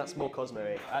 I think that's more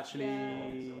Cosmo-y.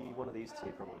 Actually, one of these two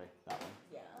probably. That one.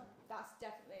 Yeah, that's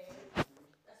definitely a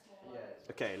small one.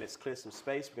 Okay, let's clear some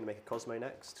space. We're going to make a Cosmo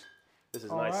next. This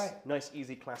is All nice, right. nice,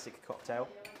 easy, classic cocktail.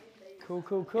 Cool,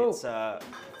 cool, cool. It's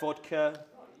vodka,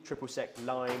 triple sec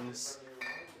limes,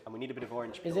 and we need a bit of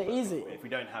orange peel. Is it but easy? If we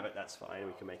don't have it, that's fine.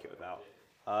 We can make it without.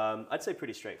 I'd say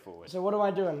pretty straightforward. So what am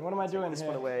I doing? What am I doing This here?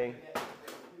 one away. I'm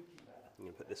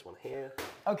going to put this one here.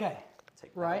 Okay.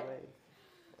 Take that Right. away.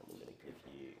 And we're going to give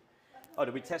you... Oh,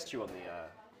 did we test you on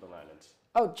the Long Island?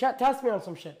 Oh, chat, test me on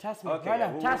some shit. Test me Okay, right yeah,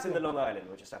 now. well, Test what's in me. the Long Island?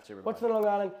 We'll just have to remind What's in the Long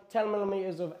Island? 10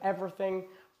 millimeters of everything,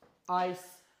 ice,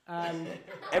 and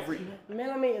Every...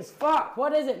 millimeters. Fuck.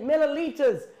 What is it?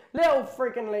 Milliliters. Little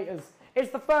freaking liters. It's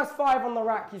the first 5 on the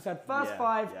rack. You said first Yeah,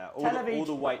 5. yeah. 10 of each. All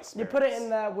the white You spirits. put it in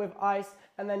there with ice,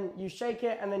 and then you shake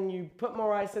it, and then you put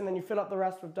more ice in, then you fill up the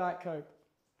rest with Diet Coke.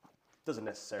 Doesn't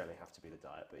necessarily have to be the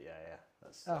diet, but yeah.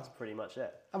 That's Oh. pretty much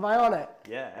it. Am I on it?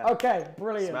 Yeah. Okay,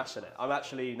 brilliant. Smashing it. I'm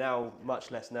actually now much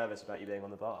less nervous about you being on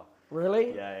the bar.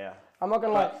 Really? Yeah. I'm not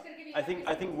gonna lie. But I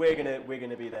think we're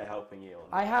gonna be there helping you.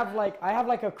 I have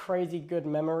like a crazy good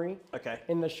memory Okay.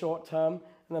 in the short term,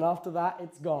 and then after that,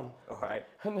 it's gone. All right.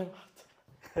 And then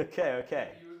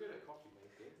Okay. You were good at coffee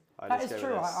making. All right, that let's is go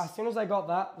true. with this. As soon as I got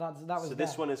that was. So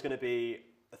this there. one is going to be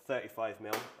a 35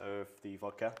 ml of the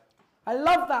vodka. I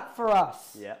love that for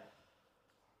us. Yeah.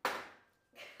 I'll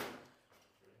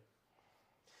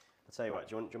tell you what.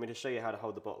 Do you want me to show you how to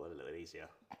hold the bottle a little easier?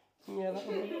 Yeah,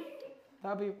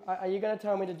 that'd be. Are you gonna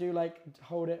tell me to do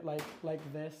hold it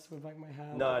like this with my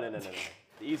hand? No.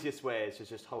 The easiest way is to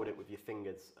just hold it with your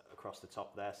fingers across the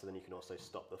top there, so then you can also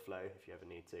stop the flow if you ever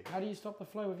need to. How do you stop the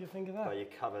flow with your finger there? But you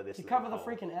cover this. You little cover the hole.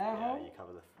 freaking air hole? Yeah, you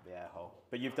cover the air hole.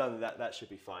 But you've done that. That should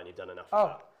be fine. You've done enough.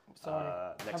 Oh, Of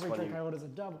sorry. next Every one drink you- I order is a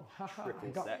double. Haha, triple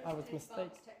I sec. was It's mistaken.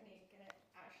 Bart's technique, and it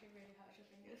actually really hurts your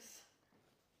fingers.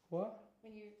 What?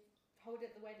 When you hold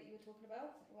it the way that you were talking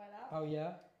about, like that. Oh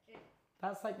yeah. It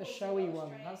That's like the pulls a showy lot of one.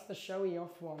 strain. That's the showy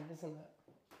off one, isn't it?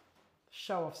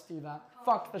 Show-offs do that.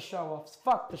 Fuck the show-offs.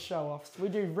 Fuck the show-offs. We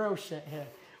do real shit here.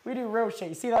 We do real shit.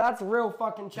 You see that? That's real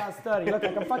fucking Chaz Sturdy. Look,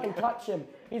 I can fucking clutch him.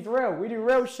 He's real. We do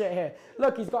real shit here.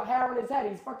 Look, he's got hair on his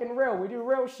head. He's fucking real. We do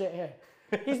real shit here.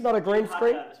 He's not a green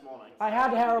screen. This morning. I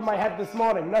had hair on my head this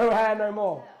morning. No hair, no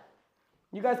more.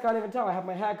 You guys can't even tell. I have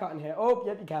my hair cut in here. Oh,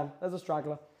 yep, you can. There's a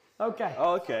straggler. Okay.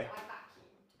 Oh, okay.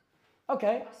 I vacuumed. Okay.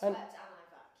 I And swept and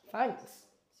I vacuumed. thanks.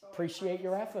 Sorry. Appreciate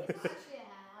your efforts. Actually, a hair.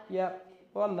 I don't Yep. know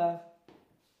if One there.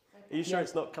 Are you sure Yeah.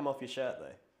 it's not come off your shirt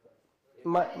though?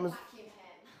 My, I didn't vacuum him.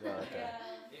 Right, okay.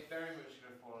 Yeah. It very much should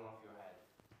have fallen off your head.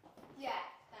 Yeah.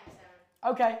 Thanks,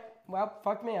 Aaron. okay. Well,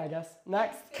 fuck me, I guess.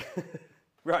 Next.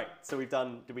 Right. So we've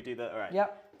done. Did we do that? All right.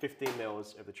 Yep. 15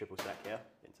 mils of the triple sec here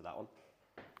into that one.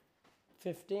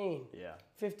 15. Yeah.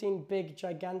 15 big,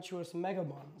 gigantuous mega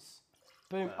ones.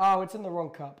 Boom. Oh, it's in the wrong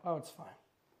cup. Oh, it's fine.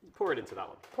 Pour it into that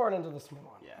one. Pour it into the small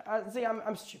one. Yeah. See,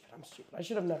 I'm stupid. I'm stupid. I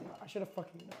should have known that. I should have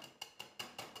fucking known.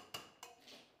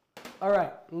 All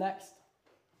right. Next.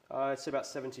 It's about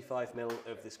 75 mil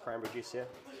of this cranberry juice here.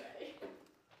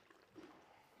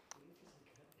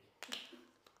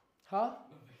 Huh?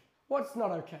 What's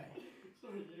not okay?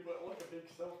 Sorry, you were like a big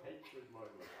self-hatred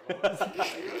moment.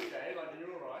 Are you okay? Like, are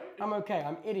you alright? I'm okay.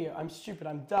 I'm idiot. I'm stupid.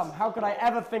 I'm dumb. How could I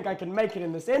ever think I can make it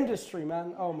in this industry,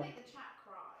 man? Oh my. Make the chat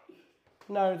cry.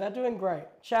 No, they're doing great.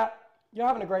 Chat, you're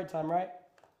having a great time, right?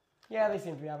 Yeah, they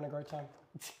seem to be having a great time.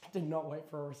 Did not wait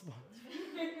for a response.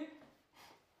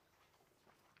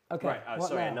 Okay. Right. what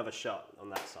Sorry, now? another shot on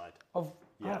that side. Of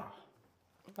Yeah.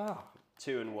 Ah.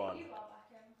 2 and 1. You are back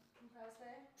in on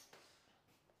Thursday.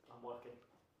 I'm working.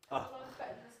 Oh, Lunch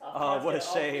better than stuff. oh what a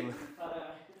shame.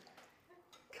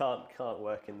 Can't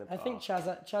work in the I bar. think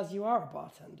Chaz, you are a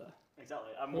bartender.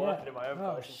 Exactly. I'm Yeah. working in my own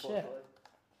Oh, potion, shit. fortunately.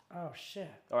 Oh shit.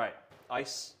 All right.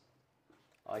 Ice.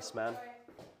 Ice man. Sorry.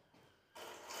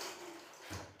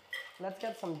 Let's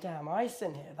get some damn ice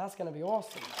in here. That's gonna be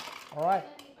awesome. All right.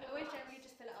 I always generally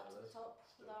just fill it up to the top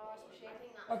with our ice machine.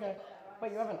 Okay.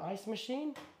 Wait, you have an ice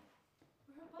machine?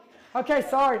 Okay,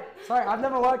 sorry. I've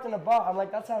never worked in a bar. I'm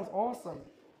like, that sounds awesome.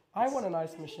 I want an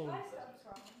ice machine. Ice comes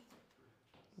from.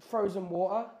 Frozen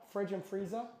water, fridge and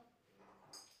freezer.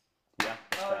 Yeah.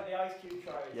 Oh, the ice cube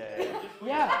trays.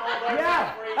 Yeah,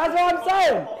 that's what I'm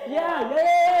saying.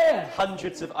 Yeah.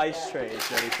 Hundreds of ice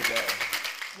trays ready to go.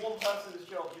 One person's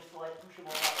job just to like push them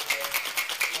all out of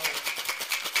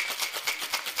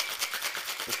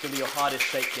It's going to be your hardest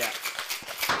shake yet.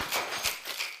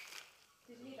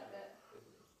 Did you need that bit?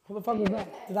 What the fuck was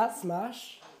that? Did that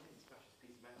smash?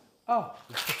 Oh.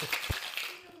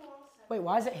 Wait,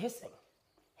 why is it hissing?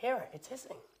 Hear it, it's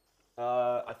hissing.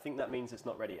 I think that means it's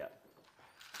not ready yet.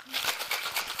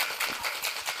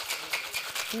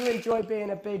 Do you enjoy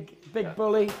being a big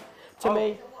bully to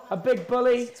me? A big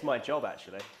bully? It's my job,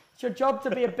 actually. It's your job to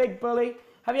be a big bully?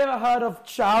 Have you ever heard of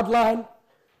Childline?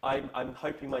 I'm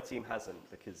hoping my team hasn't,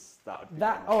 because that would be...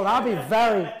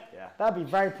 That'd be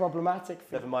very problematic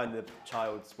for you. Never mind the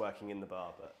child's working in the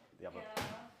bar, but the other...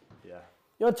 Yeah.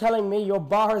 You're telling me your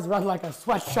bar is run like a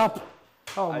sweatshop?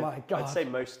 Oh my God. I'd say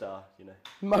most are, you know.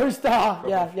 Most are,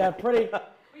 yeah, pretty.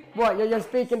 What, you're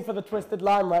speaking for the Twisted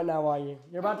Lime right now, are you?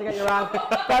 You're about to get your ass,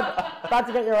 about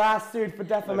to get your ass sued for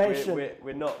defamation.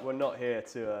 We're not here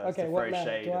to Okay, throw what now?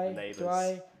 shade at the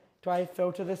neighbours. Do I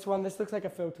filter this one? This looks like a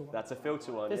filter one. That's a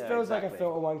filter one. This yeah, feels exactly. like a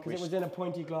filter one because it was in a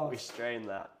pointy glass. We strain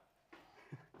that.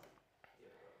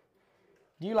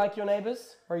 Do you like your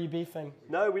neighbours, or are you beefing?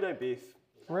 No, we don't beef.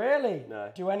 Really?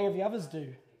 No. Do any of the others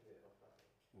do?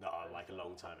 No, like a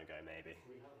long time ago, maybe.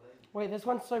 Wait, this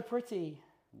one's so pretty.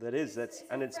 That is.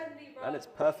 And it's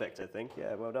perfect. I think.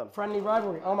 Yeah, well done. Friendly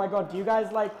rivalry. Oh my God. Do you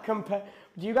guys like compare?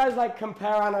 Do you guys like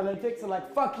compare analytics and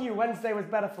like fuck you? Wednesday was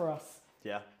better for us.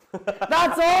 Yeah.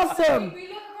 That's awesome. We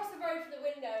look across the road from the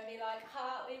window and be like,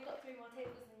 ha, we've got 3 more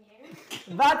tables than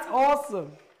you. That's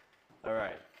awesome. All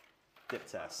right. Dip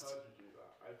test.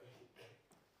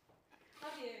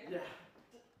 Have you? Yeah.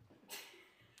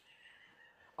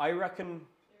 I reckon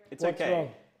it's What's okay.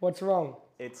 wrong? What's wrong?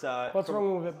 It's What's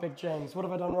wrong with it, Big James? What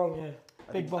have I done wrong here?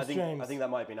 Big Boss James. I think that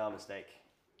might have been our mistake.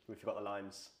 We forgot the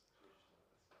limes.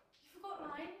 You forgot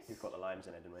lines? We got the limes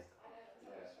in it, didn't we?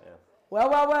 Yeah.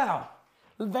 Well.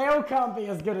 They all can't be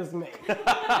as good as me.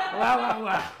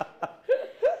 well.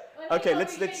 Okay,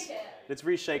 let's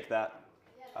reshake that.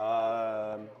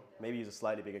 Maybe use a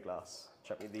slightly bigger glass.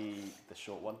 Chuck me the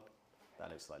short one. That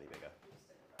looks slightly bigger.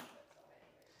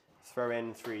 Throw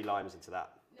in 3 limes into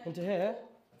that. Into here?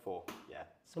 4, yeah. Into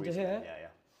Squeeze it here? in, yeah.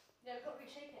 No, we've got to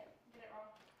reshake it. Get it wrong.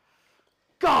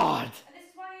 God! And this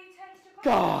is why you taste your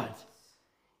God!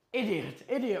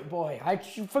 Idiot boy. I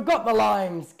forgot the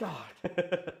limes. God.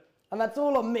 And that's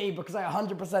all on me because I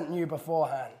 100% knew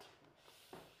beforehand.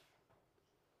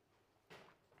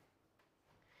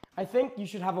 I think you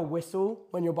should have a whistle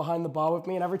when you're behind the bar with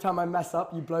me, and every time I mess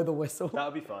up, you blow the whistle. That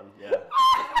would be fun, yeah.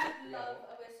 I love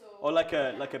a whistle. Or like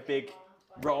a big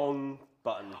wrong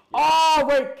button. You know? Oh,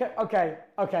 wait.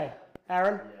 Okay.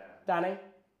 Aaron, Danny,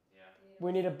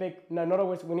 we need a big, no, not a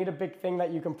whistle. We need a big thing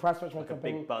that you can press, which makes Like a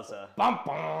big buzzer. Bum,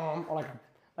 bum, or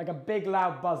like a big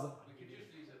loud buzzer. We could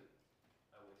just use a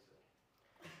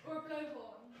whistle. Or a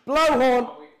blowhorn. Blowhorn.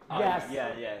 Oh, Yes.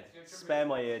 Yeah. Spare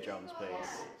my eardrums,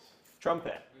 please.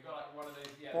 Trumpet. We got like one of those.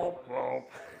 Yeah. One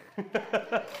of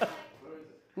those.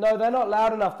 No, they're not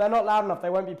loud enough. They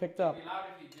won't be picked up. It'd be loud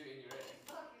if you do it in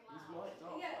your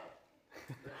ear. Yeah.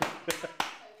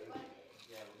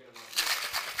 Yeah, we're gonna.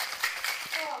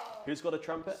 Oh. Who's got a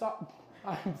trumpet?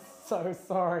 I'm so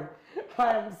sorry.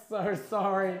 I am so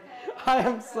sorry.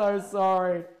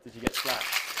 Did you get splashed?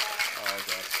 Oh,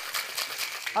 God.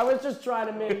 I was just trying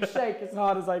to merely shake as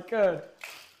hard as I could.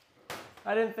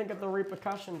 I didn't think of the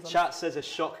repercussions. Chat says a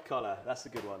shock collar. That's a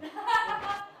good one.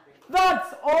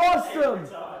 That's awesome!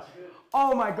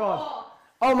 Oh my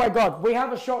God. We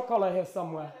have a shot collar here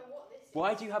somewhere.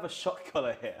 Why do you have a shock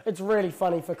collar here? It's really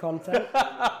funny for content.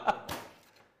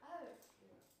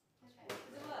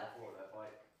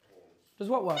 Does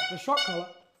what work? The shot collar?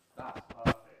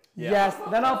 Yeah. Yes,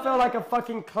 then I'll feel like a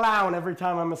fucking clown every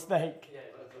time I mistake.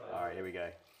 All right, here we go.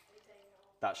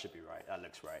 That should be right. That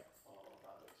looks right.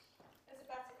 It's a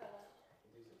better colour.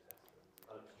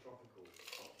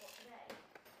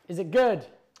 Is it good?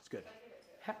 It's good.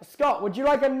 Scott, would you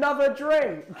like another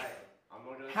drink?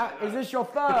 Is this your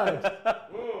third?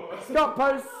 Scott,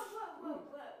 post. Whoa.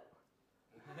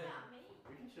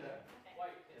 We can share.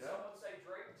 Wait, did someone say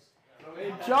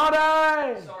drinks?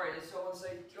 Johnny! Sorry, did someone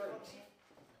say drinks?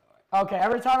 Okay,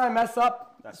 every time I mess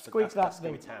up, squeak that that's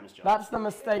thing. gonna be Tam's job. That's the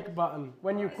mistake button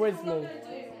when you quiz me.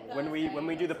 When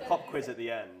we do the pop quiz at the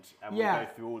end and we go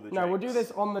through all the drinks. No, we'll do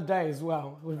this on the day as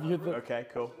well. Okay,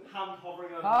 cool. Hand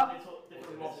hovering over Huh?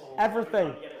 different bottles.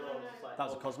 Everything. That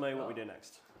was a Cosmo. What we do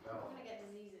next? I'm gonna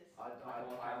get diseases. I'm trying to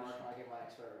give my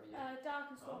expert review. Dark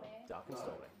and stormy. Dark and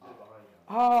stormy.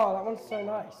 Oh, that one's so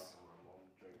nice.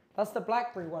 That's the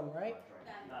blackberry one, right?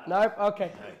 No. Nope.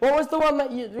 Okay. What was the one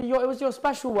that it was your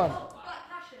special one? Oh, Black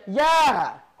Passion.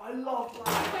 Yeah. I love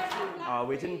Black.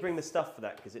 We didn't bring the stuff for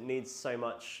that because it needs so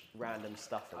much random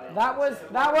stuff in it. That one's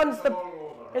the.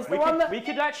 It's the one that. We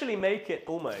could actually make it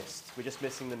almost. We're just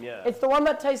missing them, yeah. It's the one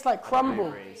that tastes like The crumble.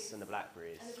 blueberries and the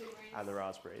blackberries and the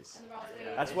raspberries. And the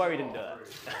raspberry. That's why we didn't do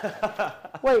it.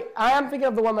 Wait, I am thinking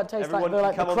of the one that tastes Everyone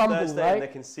like can the come on crumble, Thursday and they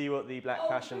right? can see what the black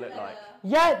passion looked like.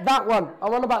 Yeah, that one. I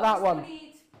wonder about that one.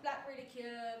 Blackberry liqueur.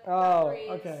 Oh, blackberries.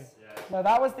 okay. No,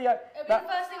 that was the. It'll be the That,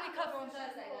 first thing we cover on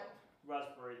Thursday then.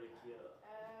 Raspberry liqueur.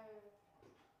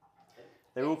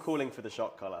 They're all calling for the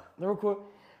shot collar. they're all cool.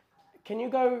 Can you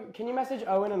message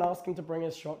Owen and ask him to bring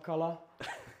his shot collar?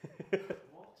 Sorry, I don't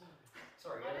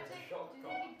it's a think, shock do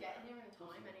collar. they get in here in time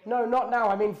anyway? No, not now.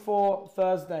 I mean for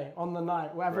Thursday on the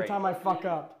night. Well, every Great. time I fuck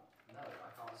up. No, I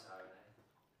can't say anything.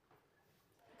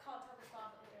 Can't tell the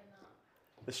staff that we're doing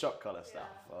that. The shot collar stuff.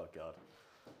 Oh god.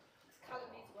 Callum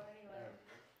needs one anyway.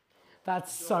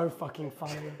 That's so fucking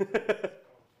funny.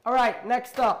 All right,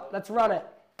 next up, let's run it.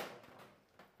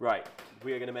 Right,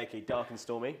 we are going to make a dark and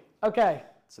stormy. Okay.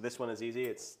 So this one is easy.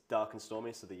 It's dark and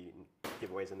stormy, so the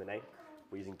giveaway's in the name.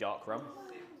 We're using dark rum.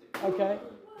 Okay.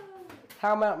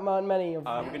 How many of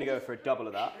We're them? going to go for a double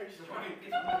of that.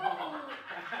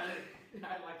 There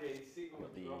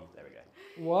we go.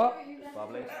 What?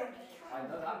 Bubbly. I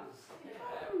know that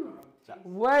was.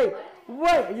 Wait,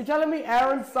 are you telling me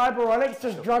Aaron Cyberonix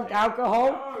just drunk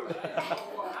alcohol?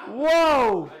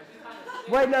 Whoa!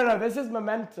 Wait, no, this is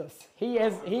momentous. He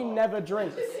never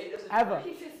drinks. Ever.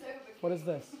 What is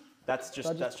this? That's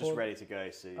just pour- ready to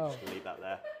go, so you're just going to leave that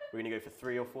there. We're going to go for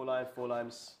 3 or 4 limes. 4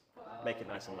 limes. Make it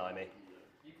nice and limey.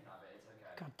 You can have it, it's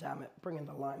okay. God damn it, bringing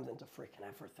the limes into freaking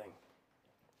everything.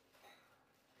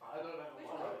 I don't know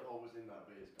what alcohol was in that,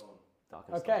 but it's gone. Dark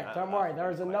and Okay, stormy. don't worry,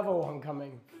 there is another one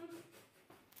coming.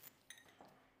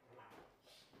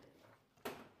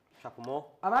 Couple more.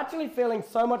 I'm actually feeling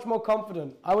so much more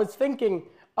confident. I was thinking,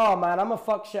 oh man, I'm gonna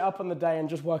fuck shit up on the day and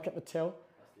just work at the till.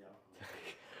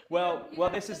 Well,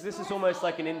 this is almost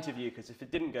like an interview because if it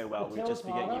didn't go well, we'd just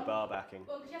be getting you bar backing.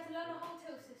 Well, because you have to learn the whole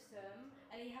till system,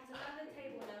 and then you have to learn the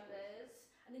table numbers,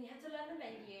 and then you have to learn the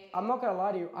menu. I'm not gonna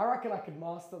lie to you, I reckon I could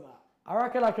master that. I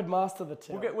reckon I could master the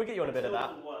till. We'll get you on a bit of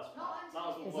that. That was the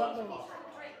Not Is worst that the- part.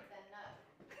 drink, then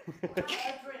no. A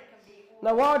drink can be all.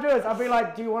 No, what I'll do is I'll be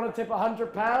like, do you want to tip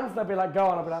 £100? They'll be like, go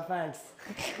on. I'll be like, thanks.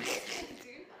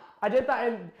 I did that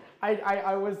in,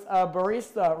 I was a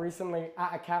barista recently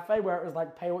at a cafe where it was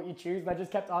like, pay what you choose. And I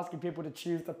just kept asking people to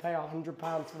choose to pay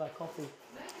 £100 for their coffee.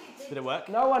 Did it work?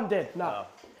 No one did, no. Oh,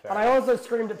 fair And I also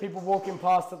screamed at people walking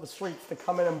past at the streets to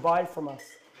come in and buy from us.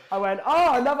 I went,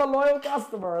 oh, another loyal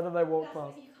customer. And then they walked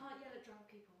past. You can't yell at drunk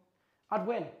people. I'd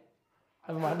win.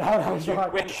 Never mind, no, that was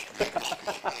right.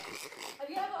 Have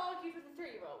you ever argued with a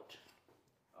 3-year-old?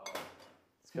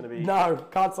 It's going to be... No,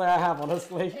 can't say I have,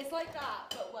 honestly. It's like that,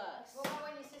 but worse. What about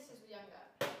when your sisters were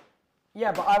younger?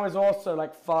 Yeah, but I was also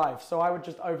like 5, so I would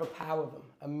just overpower them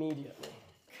immediately.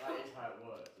 That is how it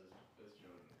works as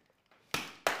children.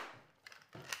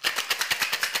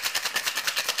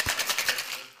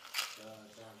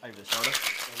 Over the shoulder.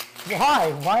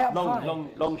 Why up high?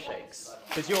 Long shakes.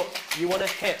 Because you want to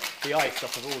hit the ice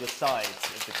off of all the sides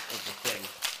of the thing.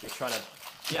 You're trying to,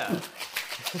 yeah.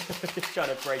 You're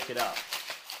trying to break it up.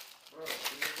 Bro, do a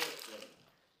flip then.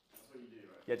 That's what you do,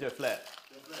 right? Yeah, do a flip.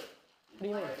 Do a flip. What do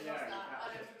you mean? Yeah, I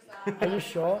don't trust that. Are you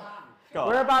sure? Go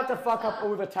We're on. about to fuck up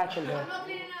all the tech in here. I'm not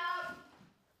cleaning up.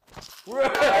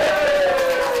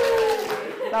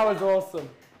 That was awesome.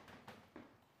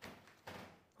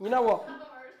 You know what? I'm not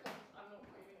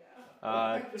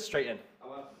cleaning up. Straight in.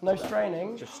 No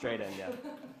straining. Just straight in, yeah. I was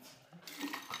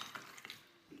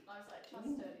like, trust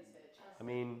Sturdy's here. I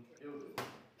mean,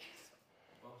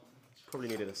 probably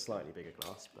needed a slightly bigger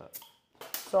glass, but...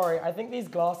 Sorry, I think these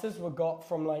glasses were got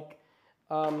from like,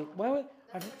 where were?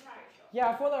 Yeah,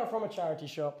 I thought they were from a charity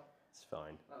shop. It's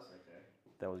fine. That's okay.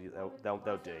 They'll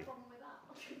do.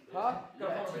 Huh?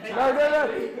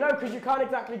 No, because you can't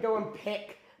exactly go and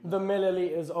pick the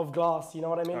milliliters of glass. You know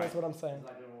what I mean? All That's what I'm saying.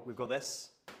 We've got this.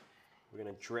 We're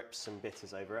going to drip some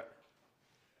bitters over it.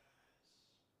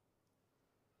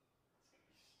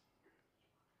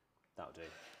 That'll do.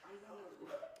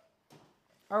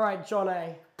 All right,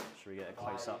 Jonnaay. Should we get a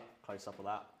close up of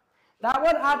that? That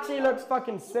one actually looks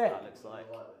fucking sick. That looks like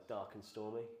dark and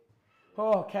stormy.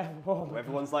 Oh, Kevin. Oh,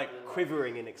 Everyone's like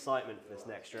quivering in excitement for this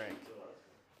next drink.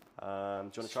 Do you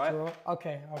want to try it? straw.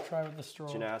 Okay, I'll try with the straw.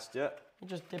 Do you know how to do it? You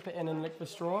just dip it in and lick the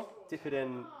straw. Dip it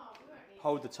in,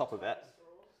 hold the top of it,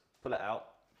 pull it out,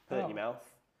 put it in your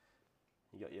mouth.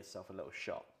 You got yourself a little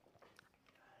shot.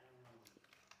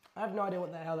 I have no idea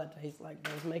what the hell that tastes like,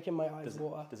 but it's making my eyes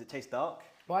water. Does it taste dark?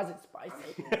 Why is it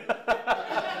spicy?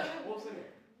 What's in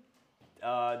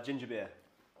it? Ginger beer.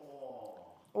 Oh.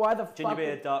 Why the fuck? Ginger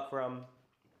beer, dark rum.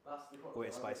 That's the Oh,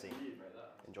 it's spicy.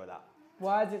 Enjoy that.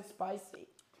 Why is it spicy?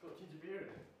 It's got ginger beer in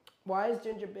it. Why is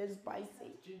ginger beer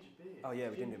spicy? Ginger beer. Oh yeah,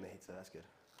 we didn't do mojito. That's good.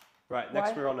 Right,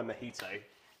 next Why? we're on a mojito.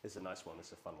 This is a nice one. This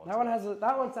is a fun one. That one has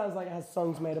that one sounds like it has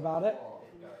songs made about it.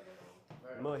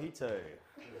 Mojito.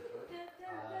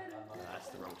 That's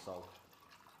the wrong song.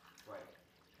 Wait,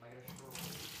 can I get a straw?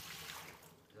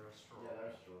 Is there a straw? Yeah, there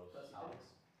are straws. Alex,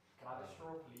 can I have a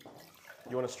straw, please?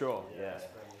 You want a straw? Yeah.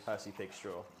 Percy Pig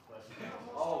straw.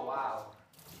 Oh, wow.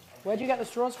 Where'd you get the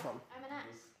straws from?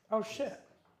 M&S. Oh shit.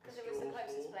 Because it was the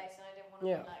closest place and I didn't want to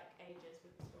Yeah. be like ages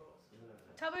with the straws.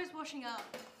 Tubbo's washing up.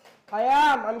 I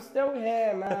am. I'm still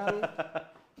here, man.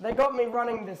 They got me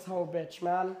running this whole bitch,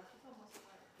 man.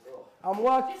 I'm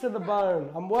worked to the bone.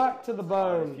 I'm worked to the If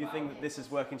bone. you think that this is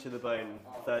working to the bone,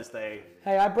 Thursday.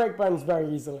 Hey, I break bones very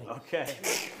easily. Okay.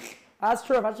 That's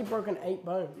true. I've actually broken 8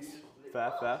 bones.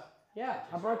 Fair, fair. Yeah,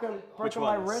 I've broken Which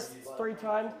my ones? wrists 3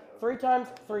 times, 3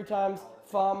 times,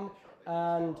 thumb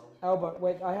and elbow.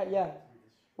 Wait,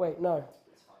 Wait, no.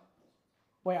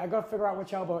 Wait, I gotta figure out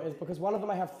which elbow it is because one of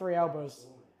them I have 3 elbows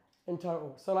in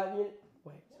total. So like, wait,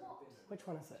 which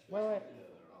one is it? Wait.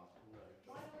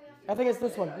 I think it's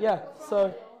this one. Yeah.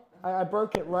 So I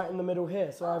broke it right in the middle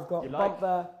here. So I've got You bump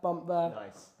there,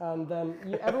 Nice. and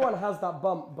then everyone has that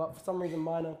bump, but for some reason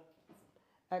mine are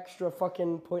extra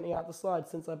fucking pointing out the side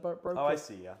since I broke it. Oh, I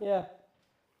see, yeah. Yeah.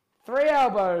 3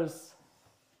 elbows.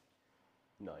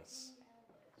 Nice.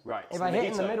 Right. If so I hit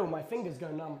in the mojito. middle, my fingers go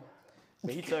numb.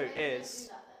 Mojito is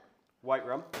white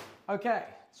rum. Okay.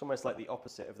 It's almost like the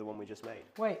opposite of the one we just made.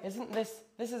 Wait, isn't this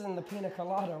isn't the pina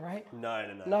colada, right? No.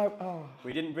 No. Oh.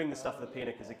 We didn't bring the stuff for the pina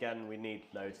because again, we need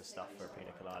loads of stuff for a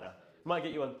pina colada. Might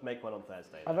get you on, make one on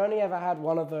Thursday. I've only ever had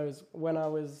one of those when I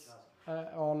was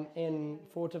in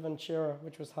Fortaventura,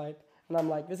 which was hype. And I'm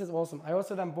like, this is awesome. I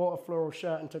also then bought a floral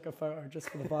shirt and took a photo just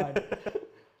for the vibe.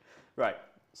 Right.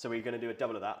 So we're going to do a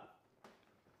double of that.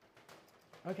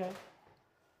 Okay.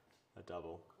 A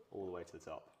double all the way to the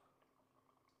top.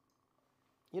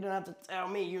 You don't have to tell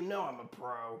me, you know I'm a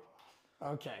pro.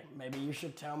 Okay, maybe you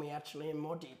should tell me actually in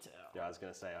more detail. Yeah, I was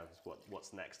going to say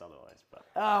what's next otherwise, but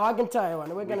Oh, I can tell you one.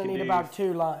 We're going to can need do about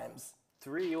 2 limes.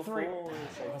 3 or 4. Three.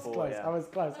 Say I was 4, close. yeah. I was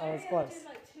close. I do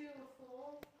like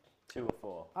 2 or 2 or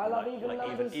 4. I love even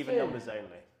numbers even too. numbers only.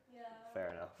 4. Yeah.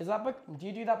 Fair enough. Is that do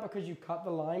you do that because you cut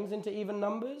the limes into even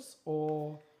numbers,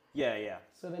 or Yeah.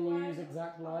 so then you use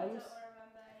exact I limes? don't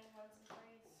remember any 1s and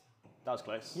 3s. That was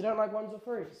close. You don't like 1s or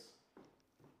 3s?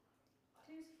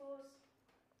 2s, 4s.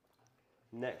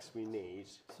 Next we need,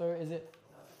 So is it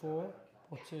 4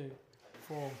 or 2?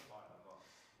 4.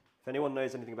 if anyone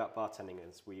knows anything about bartending,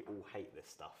 is we all hate this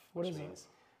stuff. What which is it? means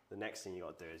the next thing you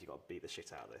got to do is you got to beat the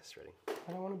shit out of this, really.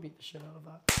 I don't want to beat the shit out of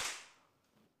that.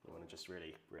 You want to just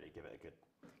really give it a good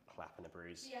clap and a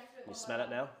bruise. Yeah, Can you smell it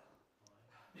now?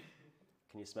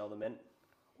 Can you smell the mint?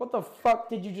 What the fuck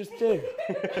did you just do?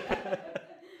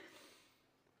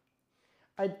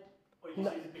 Or you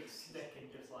just use a big stick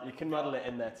and just like... You can muddle it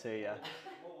in there too, yeah.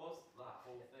 What was that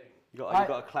whole thing? You got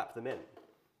to clap the mint.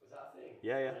 Was that a thing?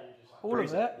 Yeah. All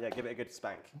Bruise of it? Yeah, give it a good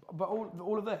spank. But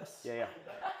all of this? Yeah.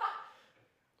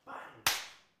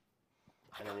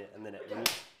 And then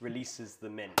it releases the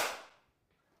mint. If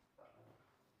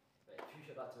you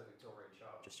should that to a Victorian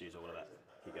child. Just use all of it.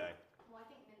 Keep going. Well, I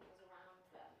think mint was around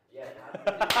then. Yeah,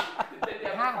 did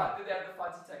they have the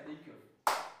fancy technique of...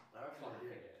 I actually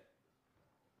doing it.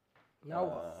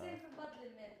 No. Same for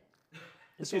muddling mint.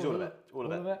 Let's use all of it. All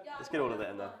of it. Yeah, Let's get all of it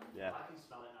in there. Yeah. I can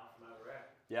smell it now from over here.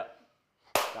 Yep.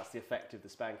 That's the effect of the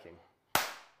spanking.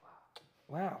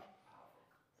 Wow.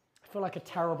 I feel like a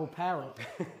terrible parent.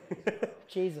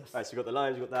 Jesus. Right, so we've got the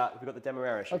limes, we've got that, we've got the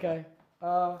demerara sugar. Okay. It's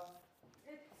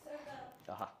so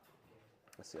good. Aha.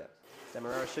 Let's see it.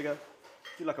 Demerara sugar.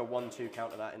 Do like a 1-2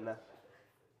 count of that in there.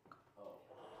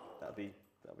 That'll be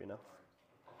enough.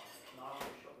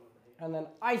 And then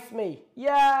ice me.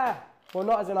 Yeah! Well,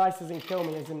 not as in ice as in kill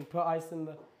me, as in put ice in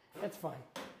the... It's fine.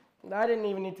 I didn't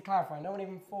even need to clarify. No one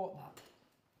even thought that.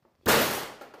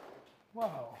 Whoa.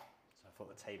 So I thought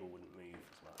the table wouldn't move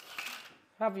as much.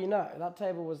 Have you know, that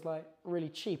table was like really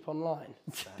cheap online.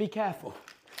 Be careful.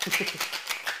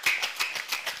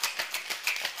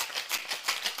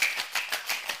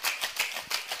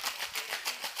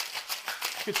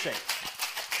 Good shape.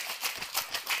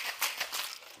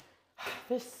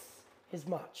 This is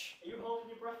much. Are you holding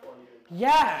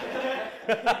Yeah.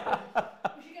 We should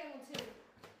get him on 2.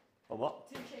 On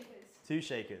what? 2 shakers. 2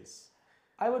 shakers.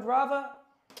 I would rather.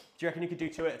 Do you reckon you could do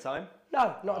 2 at a time?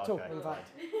 No, not at all. Okay. In fact.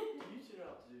 You two know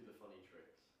how to do the funny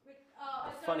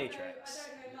tricks. Funny tricks.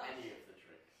 I don't know much. Any of the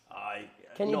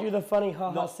tricks. Can you do the funny,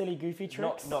 haha, not- silly, goofy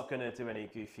tricks? Not gonna do any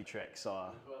goofy tricks. Is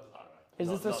not-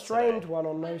 this a not strained today. one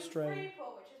or no Free strain?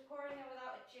 pour, which is pouring it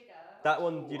without a jigger. That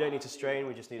one you don't need to strain.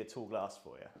 We just need a tall glass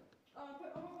for you. Oh, I'll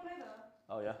put one over.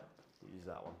 Oh yeah, use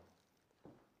that one.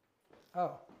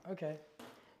 Oh, okay.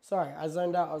 Sorry, I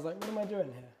zoned out. I was like, what am I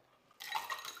doing here?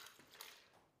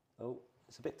 Oh,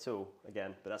 it's a bit tall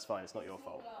again, but that's fine. It's not your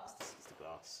Small fault. glass. It's the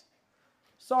glass.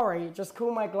 Sorry, just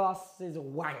call my glasses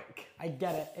wank. I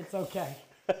get it. It's okay.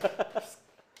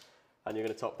 And you're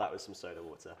gonna top that with some soda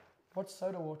water. What's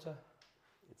soda water?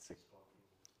 It's a,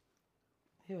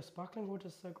 Ew, sparkling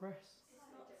water's so gross. It's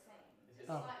not the same. It's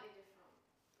Oh. slightly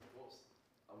different.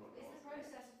 It's the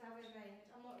process of how it's made.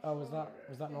 I'm not Oh, sure.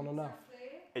 was that not enough?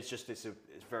 Exactly. it's just it's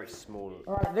very small.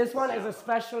 All right, this one is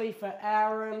especially for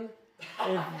Aaron. If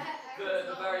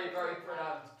The very, very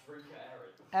pronounced drinker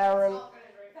Aaron. Aaron, Not gonna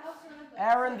drink. But helps remember.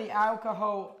 Aaron, the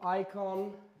alcohol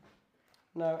icon.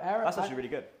 No, Aaron. That's actually really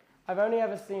good. I've only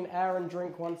ever seen Aaron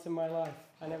drink once in my life,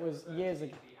 and it was years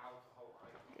ago.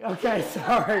 Okay,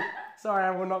 sorry. Sorry,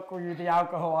 I will not call you the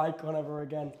alcohol icon ever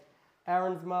again.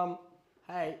 Aaron's mum,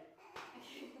 hey,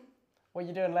 what are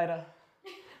you doing later?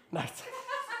 Nice.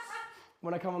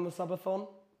 Want to come on the subathon?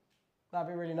 That'd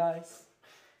be really nice.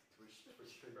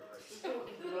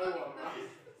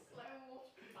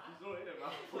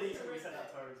 Please, can we send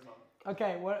that to Aaron's mum?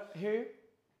 Okay, who?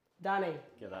 Danny.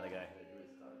 Give that a go.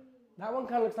 That one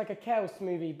kind of looks like a kale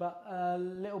smoothie, but a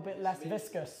little bit less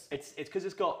viscous. It's because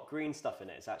it's got green stuff in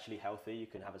it. It's actually healthy. You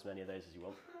can have as many of those as you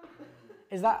want.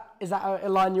 Is that a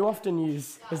line you often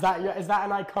use? Is that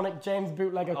an iconic James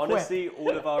bootlegger quip? Honestly,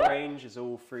 all of our range is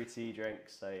all fruity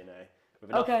drinks. So you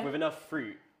know, Okay. with enough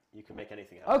fruit, you can make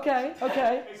anything happen. Okay,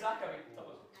 okay. Exactly.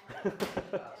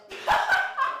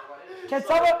 Can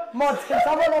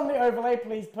someone on the overlay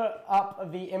please put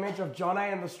up the image of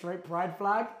Jonnaay and the straight pride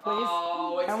flag, please?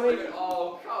 Oh, it's Can we- good.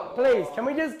 Oh, come on. Please,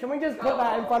 can we just put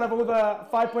that in front of all the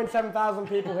 5.7 thousand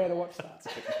people here to watch that?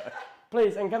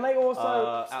 Please, and can they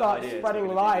also start spreading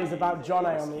lies about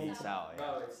Jonnaay on the It's out, yeah.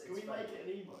 No, it's Can we fine. make it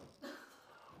an emote?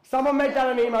 Someone make that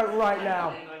an emote right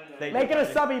now. They Make do, it a they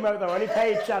do. sub emote though, only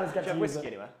paid chatters get Do you to have use whiskey it.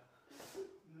 anywhere?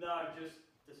 No, just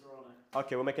Cyberonix.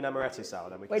 Okay, we'll make an amaretto sour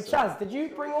then. We can Wait, still- Chaz, did you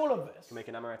bring all of this? Can we make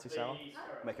an amaretto sour?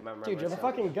 Make an amaretto Dude, you're the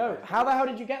sour. fucking goat. How the hell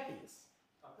did you get these?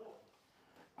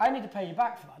 I need to pay you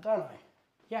back for that, don't I?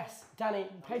 Yes, Danny,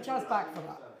 pay Chaz back for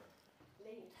that.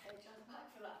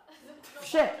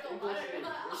 Shit.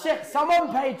 Shit,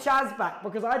 someone pay Chaz back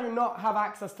because I do not have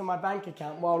access to my bank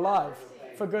account while live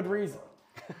for good reason.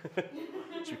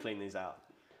 Should we clean these out?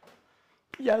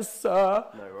 Yes, sir.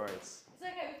 No worries. It's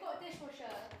okay, we've got a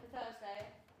dishwasher for Thursday.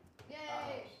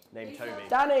 Yay! Name Toby.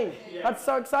 Danny, that's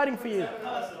so exciting for you.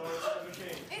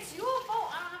 It's your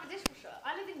fault I don't have a dishwasher.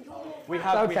 I live in your We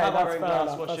have Okay, our that's own fair glass enough,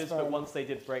 that's washers, fair but enough. once they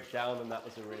did break down, then that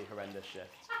was a really horrendous shift.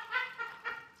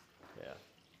 Yeah,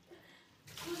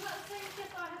 Was that the same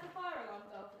shift I had the fire alarm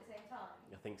go off at the same time?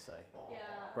 I think so. Yeah.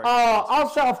 Break Oh, downs. I'll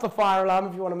set off the fire alarm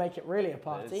if you want to make it really a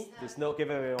party. Let's not give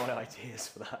everyone ideas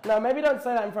for that. No, maybe don't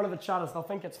say that in front of the chatters. They'll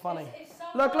think it's funny. If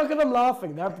someone, Look at them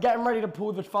laughing. They're getting ready to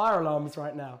pull the fire alarms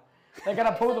right now. They're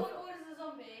gonna if pull the. someone orders a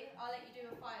zombie, I'll let you do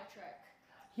a fire trick.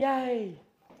 Yay!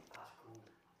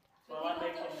 So people have to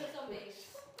order zombies.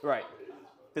 Right,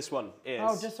 this one is.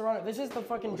 Oh, just around it. This is the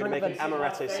fucking We're gonna drink make an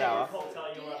that's. amaretto sour. Cocktail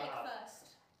Do you the ever egg had. first.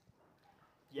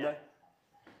 Yeah. No?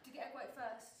 Do the egg white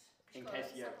first. In Got case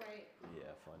it, you- separate. Yeah,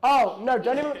 fine. Oh no!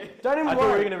 Don't even I thought we were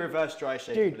worry, gonna reverse dry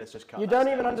shake, dude. but let's just cut. You that don't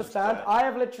step. even understand. I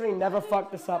have literally never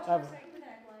fucked this up ever. With egg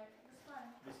white. It's fine.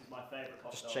 This is my favourite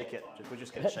cocktail. Just shake it. of all time. We're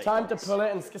just gonna shake. Time to once. pull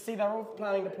it and see. They're all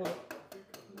planning to pull it.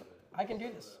 I can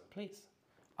do this, please.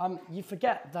 You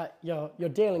forget that you're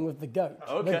dealing with the goat,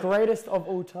 the Okay. greatest of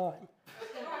all time. Alright,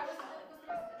 what's the rest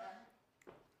of it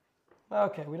then?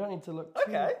 Okay, we don't need to look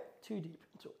too deep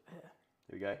into it here.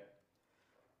 Here we go.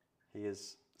 He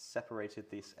has separated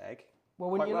this egg. Well,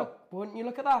 Quite wouldn't you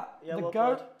look at that? Yeah, the well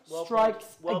goat played. Well strikes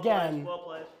played. Well again. Played. Well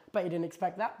played. Bet you didn't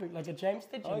expect that bootlegger, James,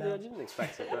 did you? I now? didn't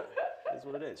expect it, but it's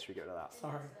what it is. Should we get rid of that?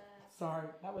 Sorry,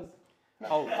 that was.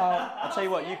 Oh, I'll tell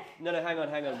you what.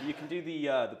 Hang on. You can do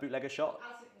the bootlegger shot.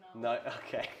 No,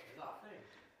 okay.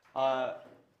 So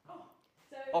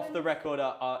Off the record,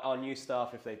 our new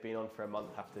staff, if they've been on for a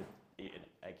month, have to eat an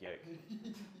egg yolk.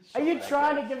 Are you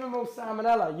trying to give them all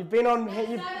salmonella? You've been on. No, that's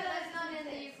not in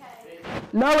the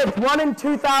UK. No, it's one in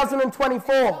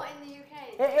 2024. Not in the UK.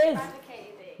 It is.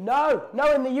 Eradicated it. No,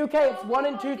 no, in the UK it's 1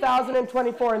 in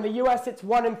 2024. In the US it's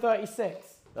 1 in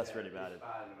 36. That's really bad.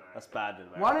 That's bad in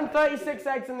America. 1 in 36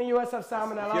 eggs in the US have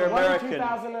salmonella. If you're American, 1 in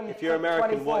 2024 if you're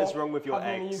American, what is wrong with your have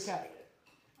them in eggs? the UK.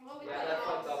 Yeah, they're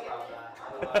fucked up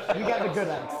out there. You get the good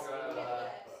eggs.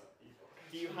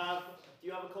 Do you have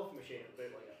a coffee machine at the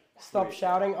bootlegger? Stop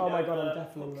shouting. Oh You my know god, I'm the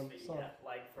deafening them. pucks that you Sorry. get,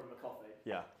 like from the coffee.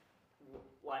 Yeah.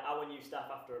 Like our new staff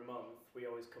after a month, we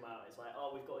always come out. It's like, oh,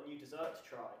 we've got a new dessert to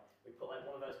try. We put like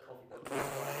one of those coffee pucks,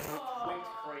 like whipped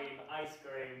cream, ice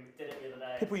cream. Did it the other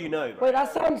day. People you know. Wait,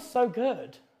 that sounds so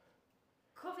good.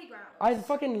 Coffee grounds. I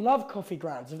fucking love coffee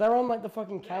grounds. If they're on like the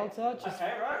fucking counter, just...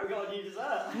 Okay, right, we got a new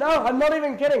dessert. No, I'm not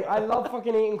even kidding. I love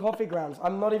fucking eating coffee grounds.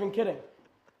 I'm not even kidding.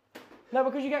 No,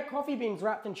 because you get coffee beans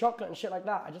wrapped in chocolate and shit like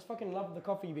that. I just fucking love the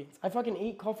coffee beans. I fucking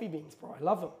eat coffee beans, bro. I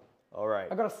love them. All right.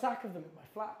 I got a sack of them in my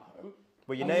flat at home.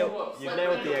 Well, you nailed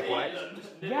the egg white.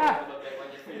 Yeah.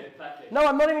 No,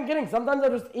 I'm not even kidding. Sometimes I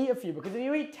just eat a few because if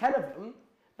you eat 10 of them,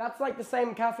 that's like the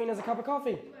same caffeine as a cup of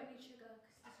coffee. You won't need sugar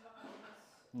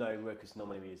because No, because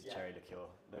normally we use the cherry liqueur.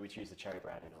 No, we choose the cherry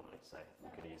brandy normally, so we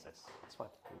could use this. It's fine.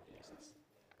 We can use this.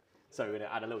 So we're gonna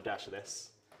add a little dash of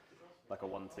this, like a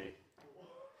 1-2.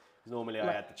 Normally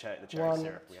I add the cherry 1,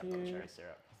 syrup. We haven't got 2. cherry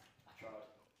syrup. I tried.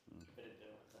 It didn't do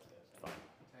it. Fine.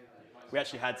 We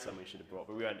actually had some we should have brought,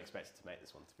 but we weren't expected to make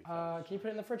this one, to be fair. Can you put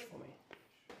it in the fridge for me?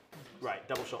 Right,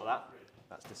 double shot of that.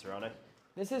 That's Disaronno.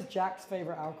 This is Jack's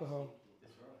favorite alcohol.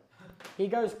 He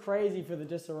goes crazy for the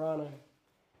Disaronno.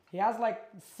 He has like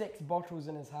 6 bottles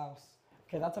in his house.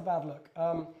 Okay, that's a bad look.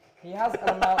 He has an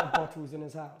amount of bottles in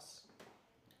his house.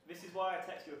 This is why I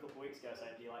texted you a couple of weeks ago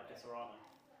saying, do you like Disaronno?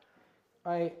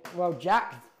 Well,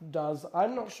 Jack does.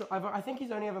 I'm not sure. I think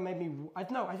he's only ever made me. I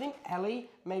think Ellie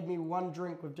made me 1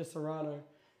 drink with Disaronno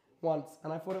once,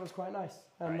 and I thought it was quite nice.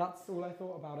 And that's all I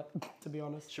thought about it, to be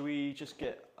honest. Should we just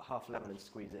get half lemon and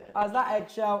squeeze it in? Is that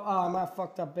eggshell? Oh, I'm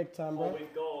fucked up big time, bro. Or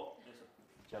we've got... Do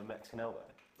you have a Mexican elbow?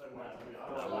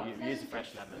 No, Well, you use a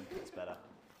fresh lemon. It's better.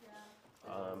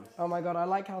 Oh my god, I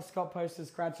like how Scott Post is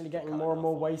gradually getting more and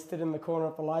more wasted in the corner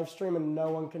of the live stream, and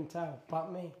no one can tell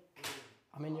but me.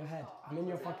 I'm in your head. I'm in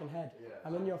your fucking head.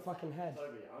 I'm in your fucking head.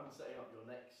 Toby, I'm setting up your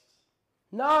next.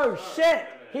 No, shit!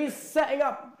 He's setting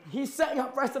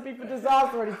up Recipe for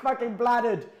Disaster and he's fucking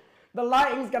bladdered. The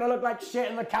lighting's gonna look like shit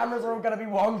and the cameras are all gonna be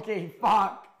wonky.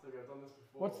 Fuck. Toby, I've done this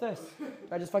before. What's this?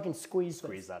 I just fucking squeeze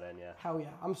this. That in, yeah. Hell yeah.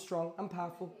 I'm strong. I'm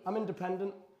powerful. I'm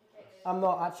independent. I'm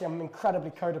not actually. I'm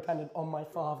incredibly codependent on my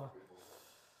father.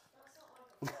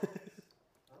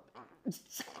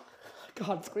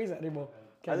 Can't squeeze it anymore.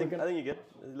 Okay, I think you're good.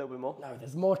 A little bit more. No,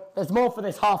 there's more for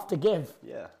this half to give.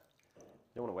 Yeah.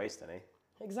 You don't want to waste any.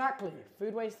 Exactly.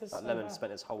 Food waste is That so lemon bad.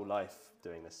 spent his whole life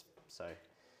doing this, so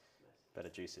better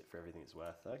juice it for everything it's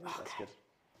worth. I think that's good.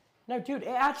 No, dude,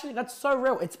 that's so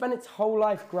real. It spent its whole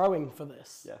life growing for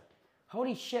this. Yeah.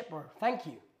 Holy shit, bro. Thank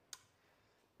you.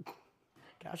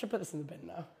 Okay, I should put this in the bin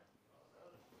now.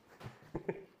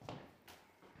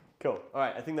 Cool. All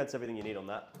right, I think that's everything you need on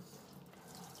that.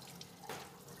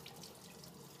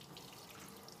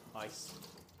 Ice.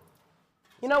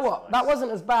 You know what? That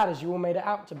wasn't as bad as you all made it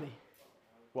out to be.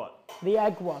 What? The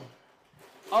egg one.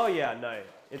 Oh yeah, no.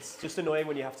 It's just annoying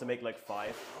when you have to make like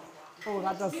 5. Oh,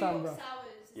 that does sound rough.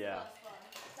 Yeah.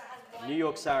 New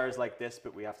York sour is like this,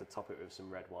 but we have to top it with some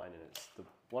red wine, and it's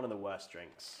one of the worst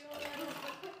drinks.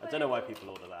 I don't know why people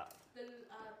order that.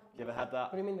 You ever had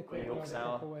that? What do you mean the quick New York way?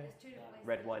 sour? Way?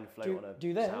 Red wine float on a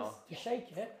Do this sour? to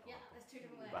shake it. Yeah, there's 2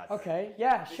 different ways. Bad. Okay,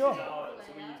 yeah, sure. So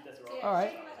we use Disaronno. All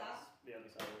right. That's the only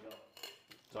sour we got.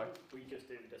 Sorry? We just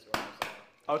do Disaronno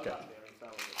sour. Okay. That's the only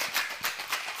sour we got.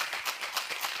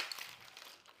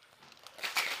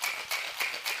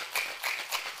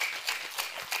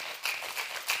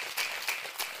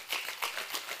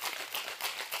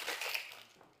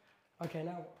 Okay,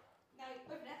 now. Now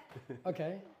open it.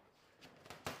 Okay.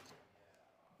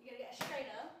 You're gonna get a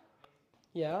strainer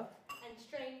Yeah. and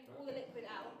strain all the liquid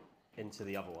out. Into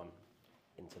the other one.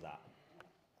 Into that.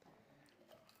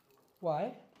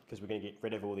 Why? Because we're going to get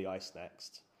rid of all the ice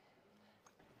next.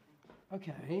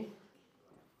 Okay.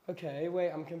 Okay,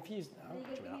 wait, I'm confused now. Then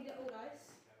you're gonna get all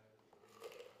ice.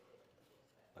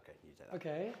 Okay, you take that.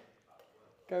 Okay.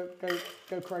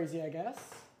 Go crazy, I guess.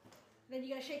 Then you're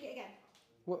gonna shake it again.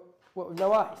 What, with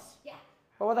no ice? Yeah.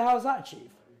 Well, what the hell does that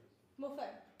achieve? More foam.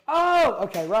 Oh,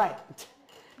 okay, right.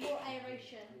 More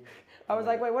aeration. Oh, I was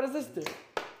like, wait, what does this do? Do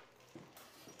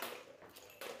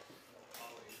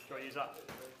you want to use that?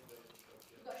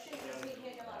 You've got to shake it between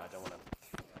here and I ice. don't want to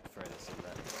throw this in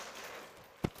there.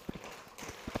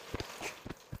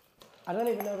 I don't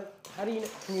even know that. How do you,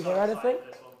 can you hear anything?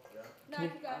 This one. No, you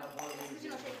go. Because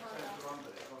you're not shaking hard enough.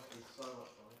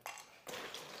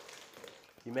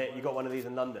 You got one of these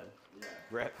in London? Yeah.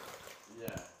 Rip. Yeah.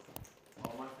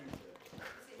 Oh, my food's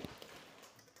here.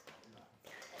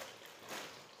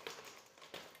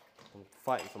 I'm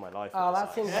fighting for my life. Oh, with that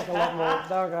this seems ice. like a lot more.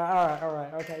 Okay, all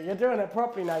right, okay. You're doing it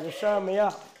properly now. You're showing me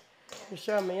up. You're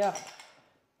showing me up.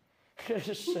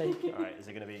 Just shaking. All right, is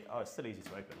it going to be... Oh, it's still easy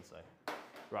to open, so...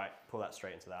 Right, pull that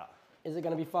straight into that. Is it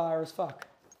going to be fire as fuck?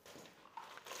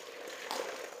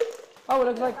 Oh, it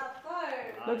looks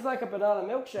like a banana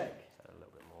milkshake. Add a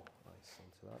little bit more ice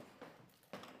onto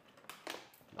that.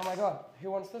 Oh my god,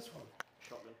 who wants this one?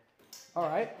 Shotgun. All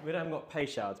right. We haven't got pay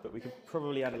shards, but we could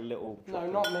probably add a little... No,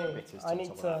 drop not of me. bitters I on need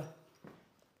top of to. that.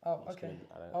 Oh, I'm just okay. gonna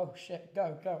add it. Oh shit,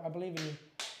 go. I believe in you.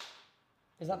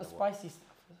 Is that the spicy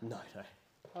stuff? No.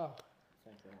 Oh.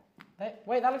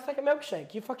 Wait, that looks like a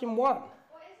milkshake. You fucking won.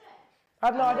 What is it? I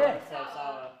have no idea.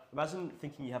 Sour. Imagine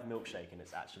thinking you have milkshake and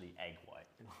it's actually egg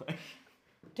white.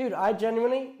 Dude, I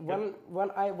genuinely, when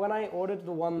I ordered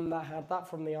the one that had that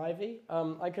from the Ivy,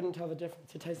 I couldn't tell the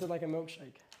difference. It tasted like a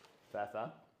milkshake. Fair.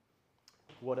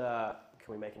 What,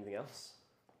 can we make anything else?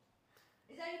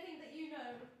 Is there anything that you know?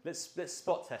 Let's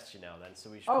spot test you now then, so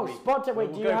we should Oh, probably- spot it. Wait,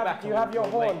 we'll do go you back have and your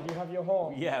we'll horn? make- Do you have your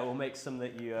horn? Yeah, we'll make some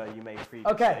that you made previously.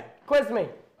 Okay, quiz me.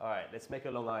 Alright, let's make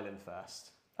a Long Island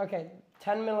first. Okay,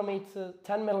 10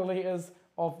 milliliters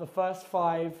of the first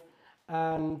 5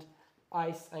 and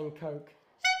ice and Coke.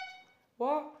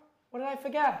 What? What did I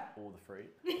forget? All the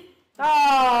fruit.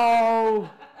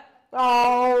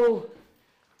 Oh!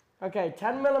 Okay,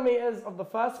 10 millimeters of the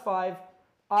first 5,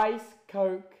 ice,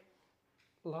 Coke,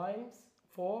 limes,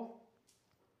 4,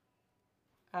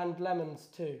 and lemons,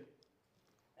 2.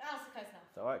 That's close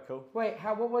enough. Alright, cool. Wait,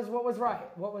 what was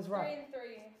right? What was 3 right? and 3.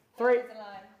 Three. That's a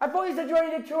line. I thought you said you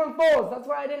only did 2 and 4s. That's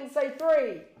why I didn't say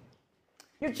 3.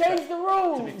 You changed the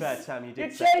rules. To be fair, Tam, you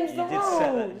did You set, changed you the did set,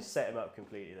 that, you rules. set him up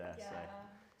completely there, Yeah. so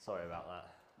sorry about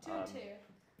that. 2 and 2.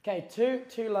 Okay,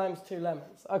 two limes, 2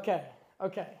 lemons. Okay.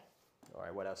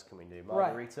 Alright, what else can we do? Right.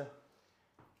 Margarita?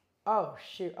 Oh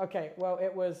shoot. Okay. Well,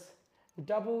 it was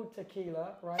double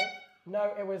tequila, right?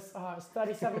 No, it was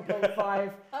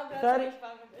 37.5. I'm going 30 to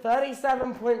finish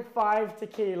 37.5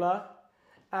 tequila,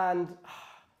 and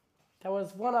there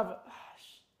was one other.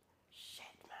 Shit,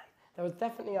 man. There was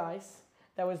definitely ice.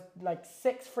 There was like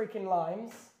 6 freaking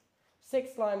limes.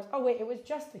 6 limes. Oh wait, it was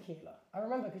just tequila. I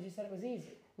remember because you said it was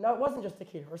easy. No, it wasn't just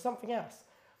tequila. It was something else.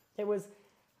 It was,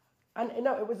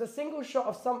 it was a single shot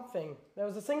of something. There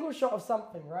was a single shot of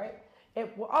something, right?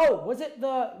 Was it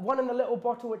the one in the little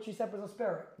bottle which you said was a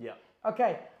spirit? Yeah.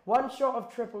 Okay, 1 shot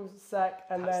of triple sec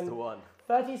and That's then the one.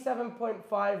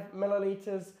 37.5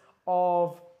 milliliters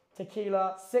of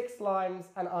tequila, 6 limes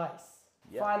and ice.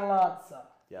 Yeah. Final answer.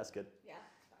 Yeah, that's good. Yeah.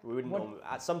 We wouldn't What- normally,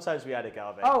 sometimes we add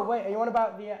agave. Oh wait, are you on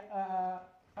about the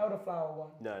elderflower one?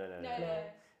 No. No.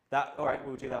 That, alright,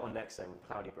 we'll do that one next then.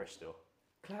 Cloudy Bristol.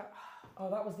 Oh,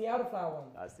 that was the elderflower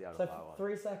one. That's the So other one.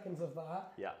 3 seconds of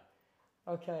that. Yeah.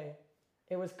 Okay.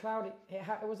 It was cloudy.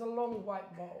 It was a long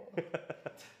white bottle,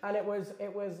 and it was.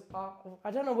 I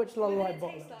don't know which long What white did it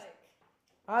bottle. taste it was. like?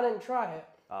 I didn't try it.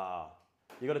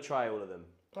 You got to try all of them.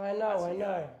 I know. As I you know.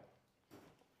 go.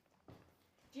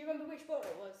 Do you remember which bottle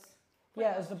it was?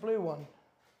 Yeah, it was the blue one,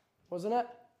 wasn't it?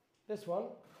 This one.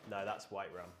 No, that's white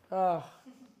rum.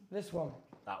 This one.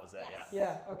 That was it, Yes. yeah.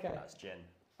 Yeah. Okay. That's gin.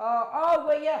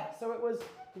 Wait, yeah. So it was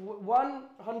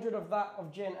 100 of that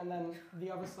of gin, and then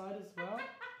the other side as well.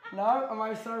 No, am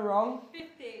I so wrong?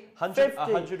 50.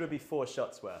 100 would be 4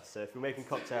 shots worth. So if we're making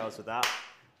cocktails with that,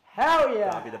 Hell yeah!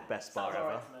 that'd be the best bar Sounds ever.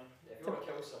 alright to me. If you want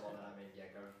to kill someone, then I mean, yeah,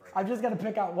 go for it. I'm just gonna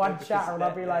pick out one Because chatter, and I'll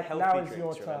be they're like, healthy now is drinks,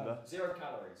 your turn. remember? 0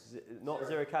 calories. Not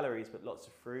 0 calories, but lots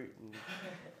of fruit and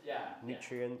Yeah.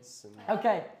 nutrients. And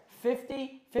Okay,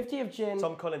 50 of gin.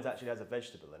 Tom Collins actually has a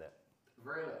vegetable in it.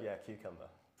 Really? Yeah, cucumber.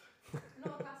 Not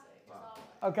a classic. Just Wow.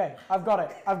 our- Okay, I've got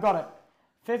it.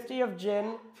 50 of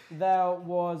gin. There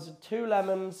was 2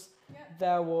 lemons. Yeah.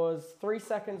 There was 3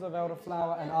 seconds of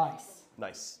elderflower and ice.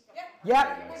 Nice. Yeah.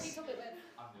 Yeah. What did you top it with?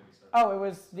 I'm doing so. Oh, it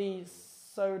was the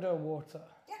soda water.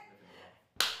 Yeah.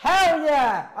 Hell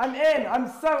yeah! I'm in. I'm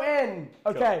so in.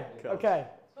 Okay. Cool. Okay.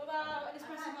 What about an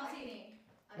espresso martini?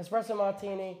 Espresso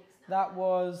martini. That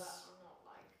was.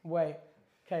 Wait.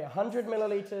 Okay, 100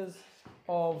 milliliters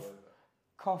of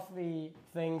coffee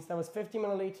things. There was 50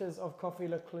 milliliters of coffee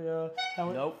liqueur. There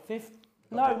was Nope.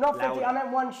 No, bit not 50. louder. I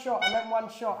meant 1 shot.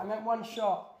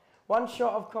 1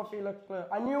 shot of coffee liqueur.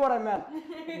 I knew what I meant.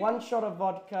 1 shot of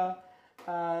vodka,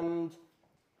 and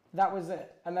that was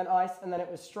it. And then ice, and then it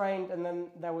was strained, and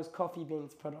then there was coffee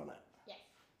beans put on it. Yes.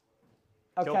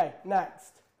 Okay,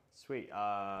 next. Sweet.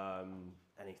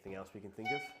 Anything else we can think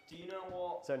of? Do you know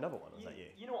what? Is there another one? Or is that you?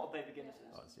 You know what a baby Guinness is?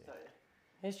 Oh, it's you. don't you?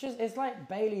 It's just, it's like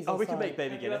Bailey's. Oh, we can inside. make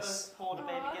baby Have you ever Guinness. poured a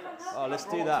baby Guinness? Oh, let's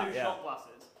I do brought that, 2 yeah. shot glasses.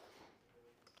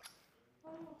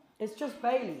 It's just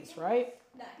Bailey's, right?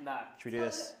 No. No. Should we do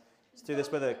this? Let's do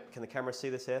this with a. Can the camera see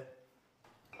this here?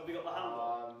 Have we got the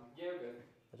handle? Yeah, we're good.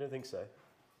 I don't think so.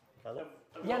 Can it?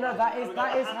 Have we Yeah, got no, have we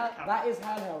got the hand camera? that is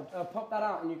handheld. Pop that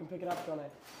out and you can pick it up, Jonnaay.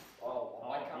 Oh,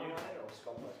 my Oh, camera you- running or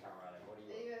Scott Post camera running? What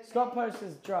do you want? Scott Post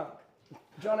is drunk.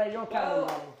 Jonnaay, your camera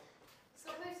running.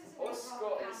 Scott Post is Oh, a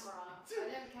Scott camera. is- I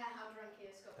don't care how drunk he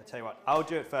is, Scott I Post. tell you what, I'll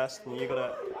do it first, and you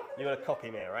gotta copy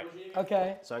me, all right?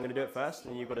 Okay, So I'm gonna do it first,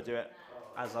 and you've got to do it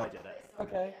as I did it.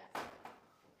 okay.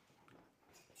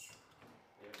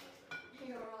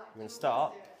 You're right. I'm gonna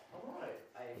start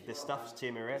Alright. with this stuff,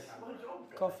 Tia Maria,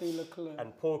 Coffee Leclerc.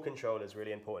 and pour control is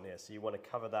really important here. So you want to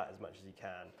cover that as much as you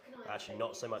can. Actually,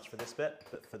 not so much for this bit,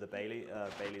 but for the Bailey's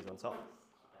on top.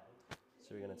 So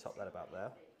we're gonna top that about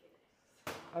there.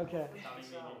 Okay.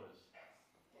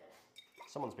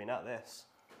 Someone's been at this.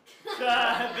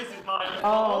 This is mine.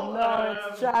 Oh no,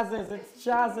 it's Chaz's, it's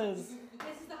Chaz's.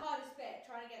 This is the hardest bit,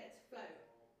 trying to get it to float.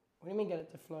 What do you mean get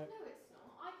it to float? No, it's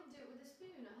not. I can do it with a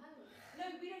spoon at home. No,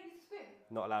 we don't use a spoon.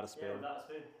 Not allowed a Yeah, spoon. without a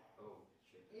spoon.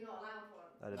 You're not allowed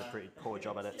one. I did a pretty poor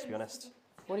job at it, to be honest.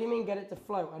 What do you mean get it to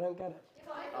float? I don't get it. If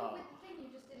I with the thing, you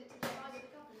just did it to the size of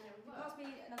the cup and then it would work. Pass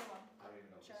me another one.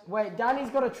 Wait, Danny's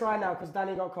got to try now because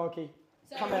Danny got cocky.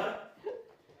 So, Come here.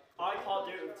 I can't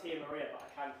do it with Tia Maria, but I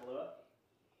can glue it.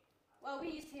 well, we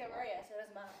use Tia Maria, so it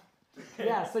doesn't matter.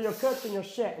 Yeah, so you're cooked and you're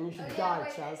shit and you should die,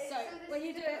 Chaz. So, when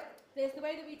you do it, there's the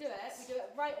way that we do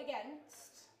it right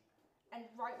against and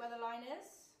right where the line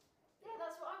is. Yeah,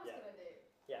 that's what I was going to do.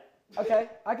 Okay,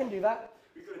 I can do that.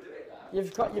 We could do it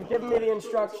now. You've given me the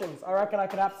instructions. I reckon I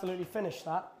could absolutely finish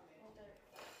that.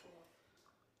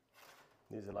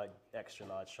 These are like extra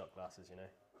large shot glasses, you know.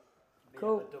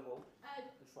 Cool. The double.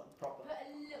 It's like proper. Put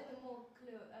a little bit more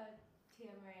Tia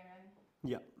Maria in.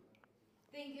 Yeah.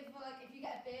 Think if you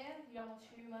get a beer, you don't want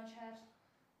too much head.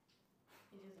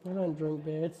 I don't drink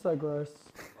beer. It's so gross.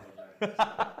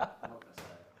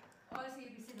 Honestly,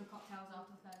 you'd be sick of cocktails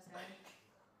after Thursday.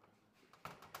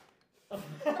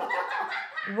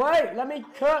 Wait, let me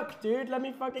cook, dude. Let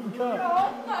me fucking cook.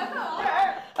 No.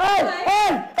 Hey!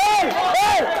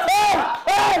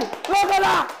 Look at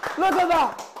that! Look at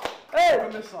that! Hey!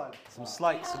 On this side. Some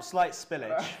slight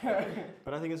spillage,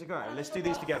 but I think it's okay. Let's do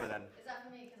these together then. Is that for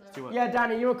me? Do one. Yeah,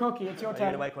 Danny, you're cocky. It's your Are you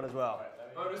gonna turn. make one as well?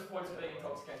 Bonus points for being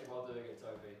intoxicated while doing it,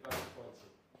 Toby. Bonus points.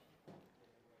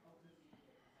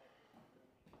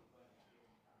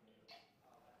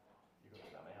 You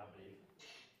got that, mate, I believe.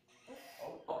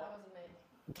 Oh, That wasn't me.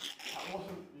 that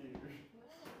wasn't you.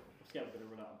 I'm scared we're going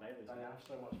to run out of Baileys. Danny, I have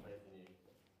so much faith in you.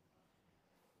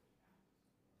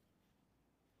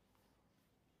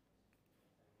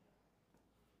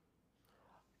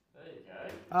 There you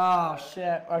go. Oh,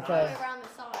 shit. I Okay. go around the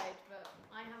side, but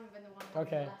I haven't been the one.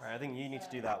 Okay. Alright, I think you need to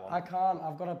do that I one. can't.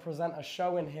 I've got to present a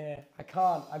show in here. I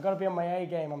can't. I've got to be on my A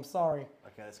game. I'm sorry.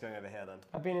 Okay, let's go over here then.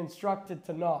 I've been instructed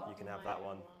to not. You can have that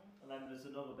one. And then there's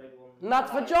another big one. And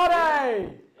that's for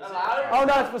Jonnaay! Hello. Oh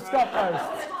no, it's for Scott Post.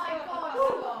 Oh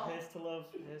my god! Here's to love,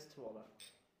 here's to honour.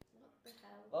 What the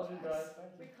hell? Love you guys.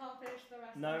 Thank We you. can't finish the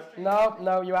rest No. of the stream.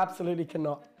 No, you absolutely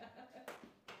cannot.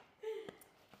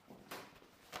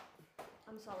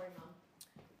 I'm sorry, Mum.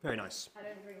 Very nice. I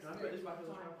don't drink Can I put spirits. this back as a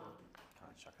Sorry, tripod? Mum.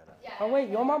 Can't chuck that. Yeah. Oh wait,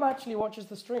 your mum actually watches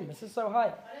the stream. This is so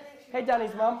hype. I don't think she Hey would.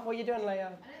 Danny's mum, what are you doing later?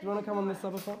 Do you want to come on this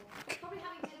subathon? Probably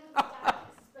having dinner with my dad.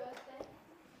 It's his birthday.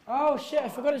 Oh shit, I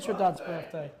forgot it's your dad's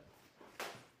birthday.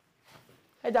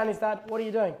 Hey Danny's dad, what are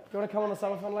you doing? Do you want to come on the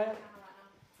subathon later?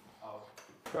 Oh.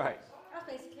 Right. That's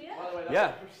basically it. By the way, that's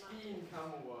Yeah. pristine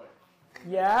camel work.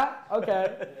 Yeah?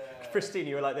 Okay. Yeah. Christine,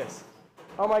 you were like this.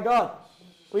 Oh my god.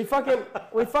 We fucking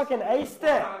aced it.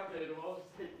 Landed while I was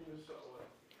taking the shot away.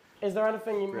 Is there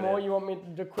anything more Brilliant. you want me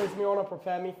to quiz me on or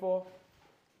prepare me for?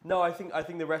 No, I think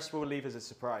the rest will leave as a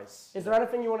surprise. Is there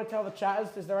anything you want to tell the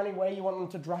chatters? Is there any way you want them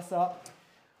to dress up?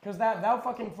 Because they'll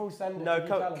fucking full send it. No, if you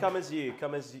tell come 'em. as you.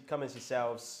 Come as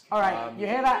yourselves. All right, you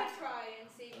hear that? Try and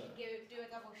see if you can do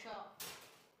a double shot.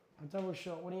 A double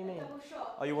shot. What do you mean? Double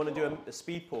shot. Oh, you want to do a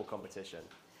speed pour competition?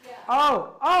 Yeah.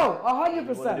 Oh, You wanna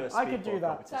do a 100%. I speed could pour do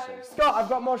that. competition? Scott, I've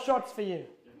got more shots for you.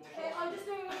 Okay, I'm just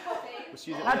doing with coffee. Let's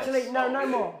use it. Actually, this. no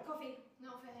more. Coffee,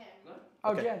 not for him.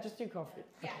 Oh Okay. yeah, just do coffee.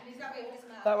 Yeah, because that way it doesn't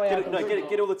matter. That way I Get, can no, drink.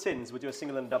 get all the tins. We'll do a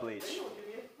single and a double each.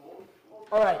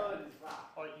 All right.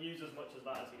 Or use as much as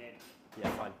that as you need. Yeah,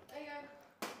 fine. There you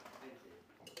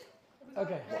go.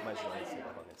 Okay. What measure do I take?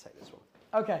 I'm going to take this one.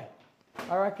 Okay.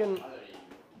 I reckon.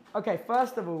 Okay,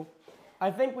 first of all,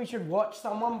 I think we should watch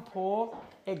someone pour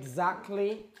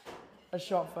exactly a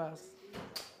shot first.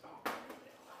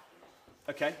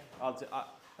 Okay, I'll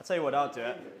tell you what, I'll do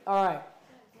it. All right.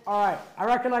 All right. I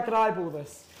reckon I could eyeball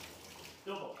this.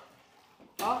 Double.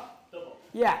 Huh? Double.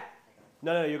 Yeah.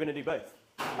 No, you're going to do both.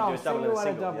 You Oh, do a double and a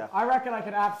single. double. Yeah. I reckon I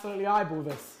could absolutely eyeball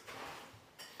this.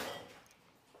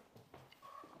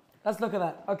 Let's look at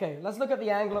that. Okay, let's look at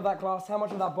the angle of that glass. How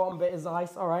much of that bottom bit is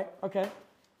ice? All right. Okay.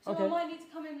 So Okay. I might need to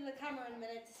come in the camera in a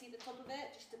minute to see the top of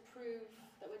it, just to prove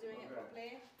that we're doing it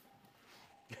properly.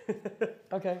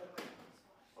 Okay.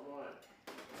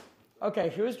 Okay,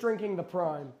 who is drinking the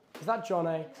prime? Is that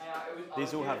Jonnaay?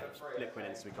 These all have liquid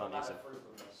in, so we can't use them.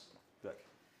 Look.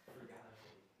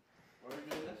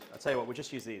 I'll tell you what, we'll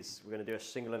just use these. We're going to do a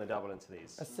single and a double into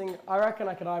these. I reckon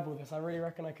I could eyeball this. I really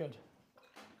reckon I could.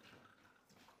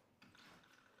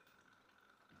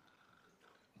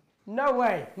 No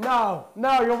way. No,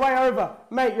 you're way over.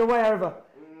 Mate, you're way over.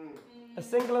 A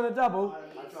single and a double.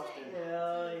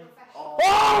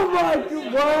 Oh my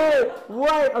god,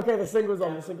 wait. Okay, the single's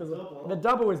on, The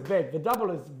double is big. The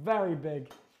double is very big.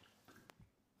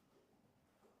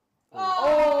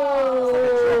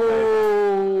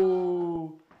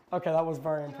 Oh! Okay, that was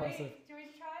very impressive. Do you want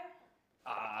me to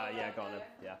try? Yeah, go on then.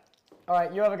 Yeah. All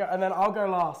right, you have a go, and then I'll go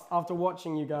last after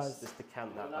watching you guys. Just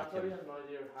decant that back I in. have an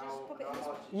idea of how pop it in this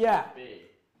much it Yeah. should be.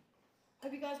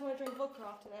 Hope you guys want to drink vodka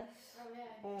after this. Oh,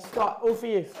 yeah. Scott, all for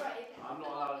you. I'm not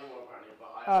allowed anymore apparently, but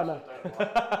I Oh, no.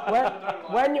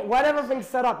 don't like When everything's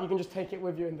set up, you can just take it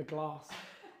with you in the glass.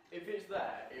 If it's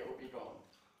there, it will be gone.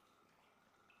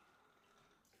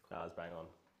 That was bang on.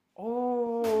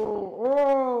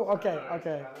 Oh, okay.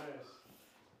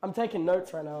 I'm taking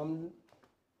notes right now. I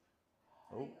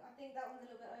think that one's a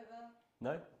little bit over.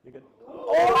 No, you're good.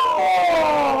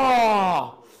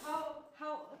 Oh!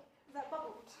 How is that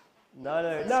bubbled? No.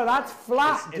 No, that's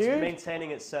flat, It's dude. maintaining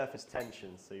its surface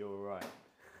tension, so you're all right.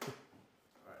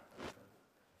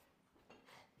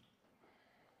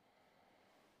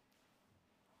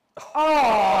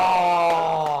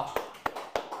 Oh!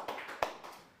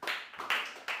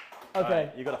 Okay.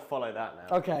 Right, you got to follow that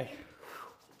now. Okay.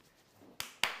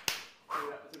 So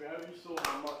we hope you saw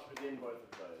how much was in both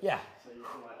of those. Yeah. So you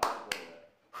can like eyeball it.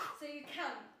 So you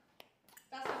can.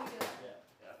 That's how we do it.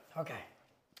 Okay.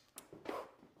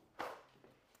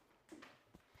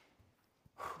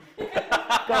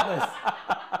 Got this.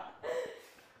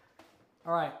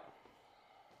 All right.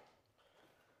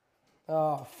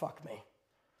 Oh, fuck me.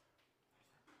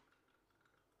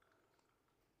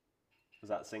 Was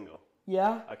that single?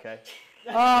 Yeah? Okay.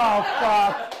 Oh,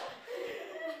 fuck.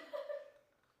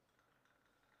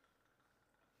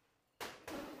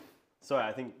 Sorry,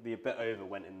 I think the bit over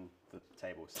went in the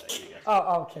table, so here you go.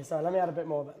 Oh, okay, sorry. Let me add a bit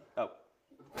more then. Oh.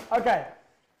 Okay.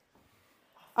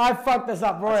 I fucked this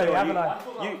up royally, haven't I?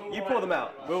 You pour them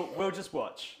out. We'll just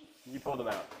watch. You pour them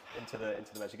out into the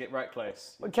measure. Get right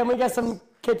close. Can we get some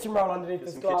kitchen roll underneath Get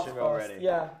this some glass kitchen roll first? ready.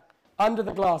 Yeah. Under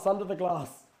the glass. All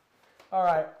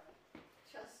right.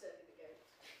 Just so the goat.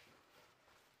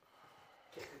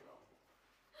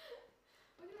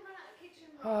 We're going to run out of kitchen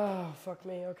roll. Oh, fuck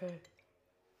me, okay.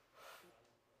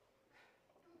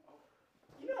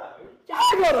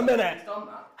 Hang on a minute!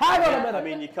 Hang on a minute! I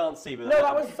mean, you can't see, but No,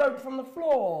 that was soaked from the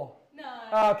floor.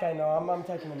 No. Okay, no, I'm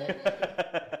taking a minute. See,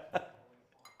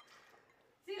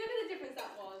 look at the difference that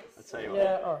was. I'll tell you what.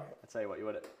 Yeah, alright. I'll tell you what. You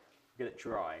want it. Get it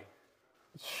dry,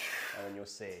 and then you'll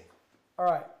see.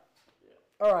 Alright.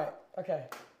 Alright, okay.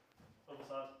 Other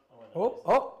side.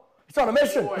 Oh! It's on a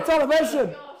mission! It's on a mission!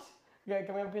 Gosh. Yeah,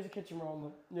 can we have a piece of kitchen roll on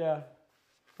them? Yeah.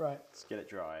 Right. Let's get it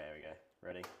dry. There we go.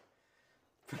 Ready?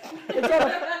 It's on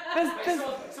a...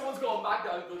 Someone's got a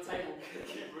magnet under the table.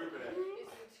 Keep moving it.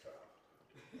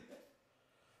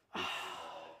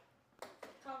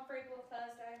 Can't free for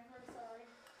Thursday. I'm really sorry.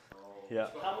 Yeah.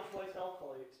 How much waste alcohol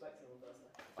are you expecting on Thursday?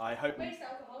 I hope. Waste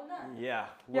alcohol, no. Yeah.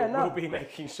 Yeah, We'll no. be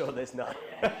making sure there's none.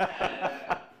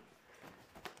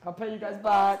 I'll pay you guys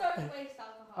back. Don't waste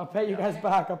alcohol. I'll pay you guys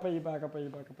back. I'll pay you back. If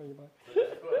you've got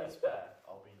any spare,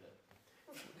 I'll be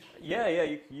there. Yeah.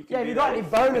 You can. Yeah, have be you got there. any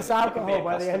bonus You can be alcohol a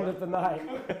by the end customer. of the night?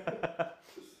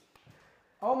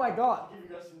 Oh my god. Give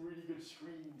you guys some really good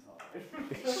screen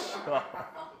time.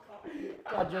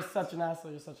 God, you're such an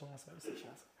asshole. You're such an asshole.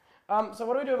 So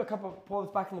what do we do with a cup of pour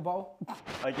this back in the bottle?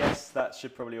 I guess that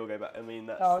should probably all go back. I mean,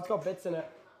 that's. Oh, it's got bits in it.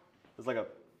 There's like a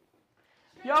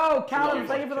Yo, Callum, Yeah,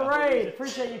 thank you for the vodka. raid.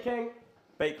 Appreciate you, King.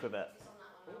 bake with it. Just on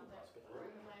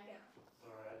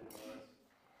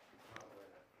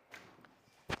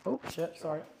that one, Oh, shit,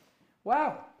 sorry.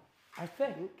 Wow. I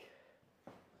think.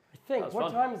 That was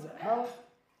What fun. time is it? How?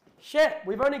 Shit,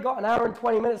 we've only got an hour and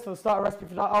 20 minutes to start a recipe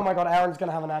for that. Oh my god, Aaron's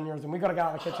gonna have an aneurysm. We gotta get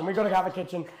out of the kitchen. We gotta get out of the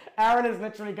kitchen. Aaron is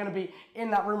literally gonna be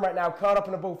in that room right now, curled up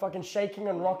in a ball, fucking shaking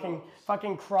and rocking,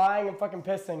 fucking crying and fucking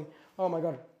pissing. Oh my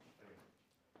god.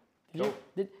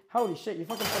 Holy shit, you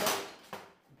fucking put it.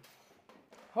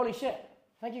 Holy shit.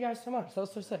 Thank you guys so much. That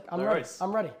was so sick. I'm ready.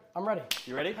 I'm ready. I'm ready.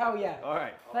 You ready? Hell yeah. All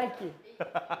right. Thank you.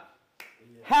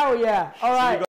 Hell yeah. All right.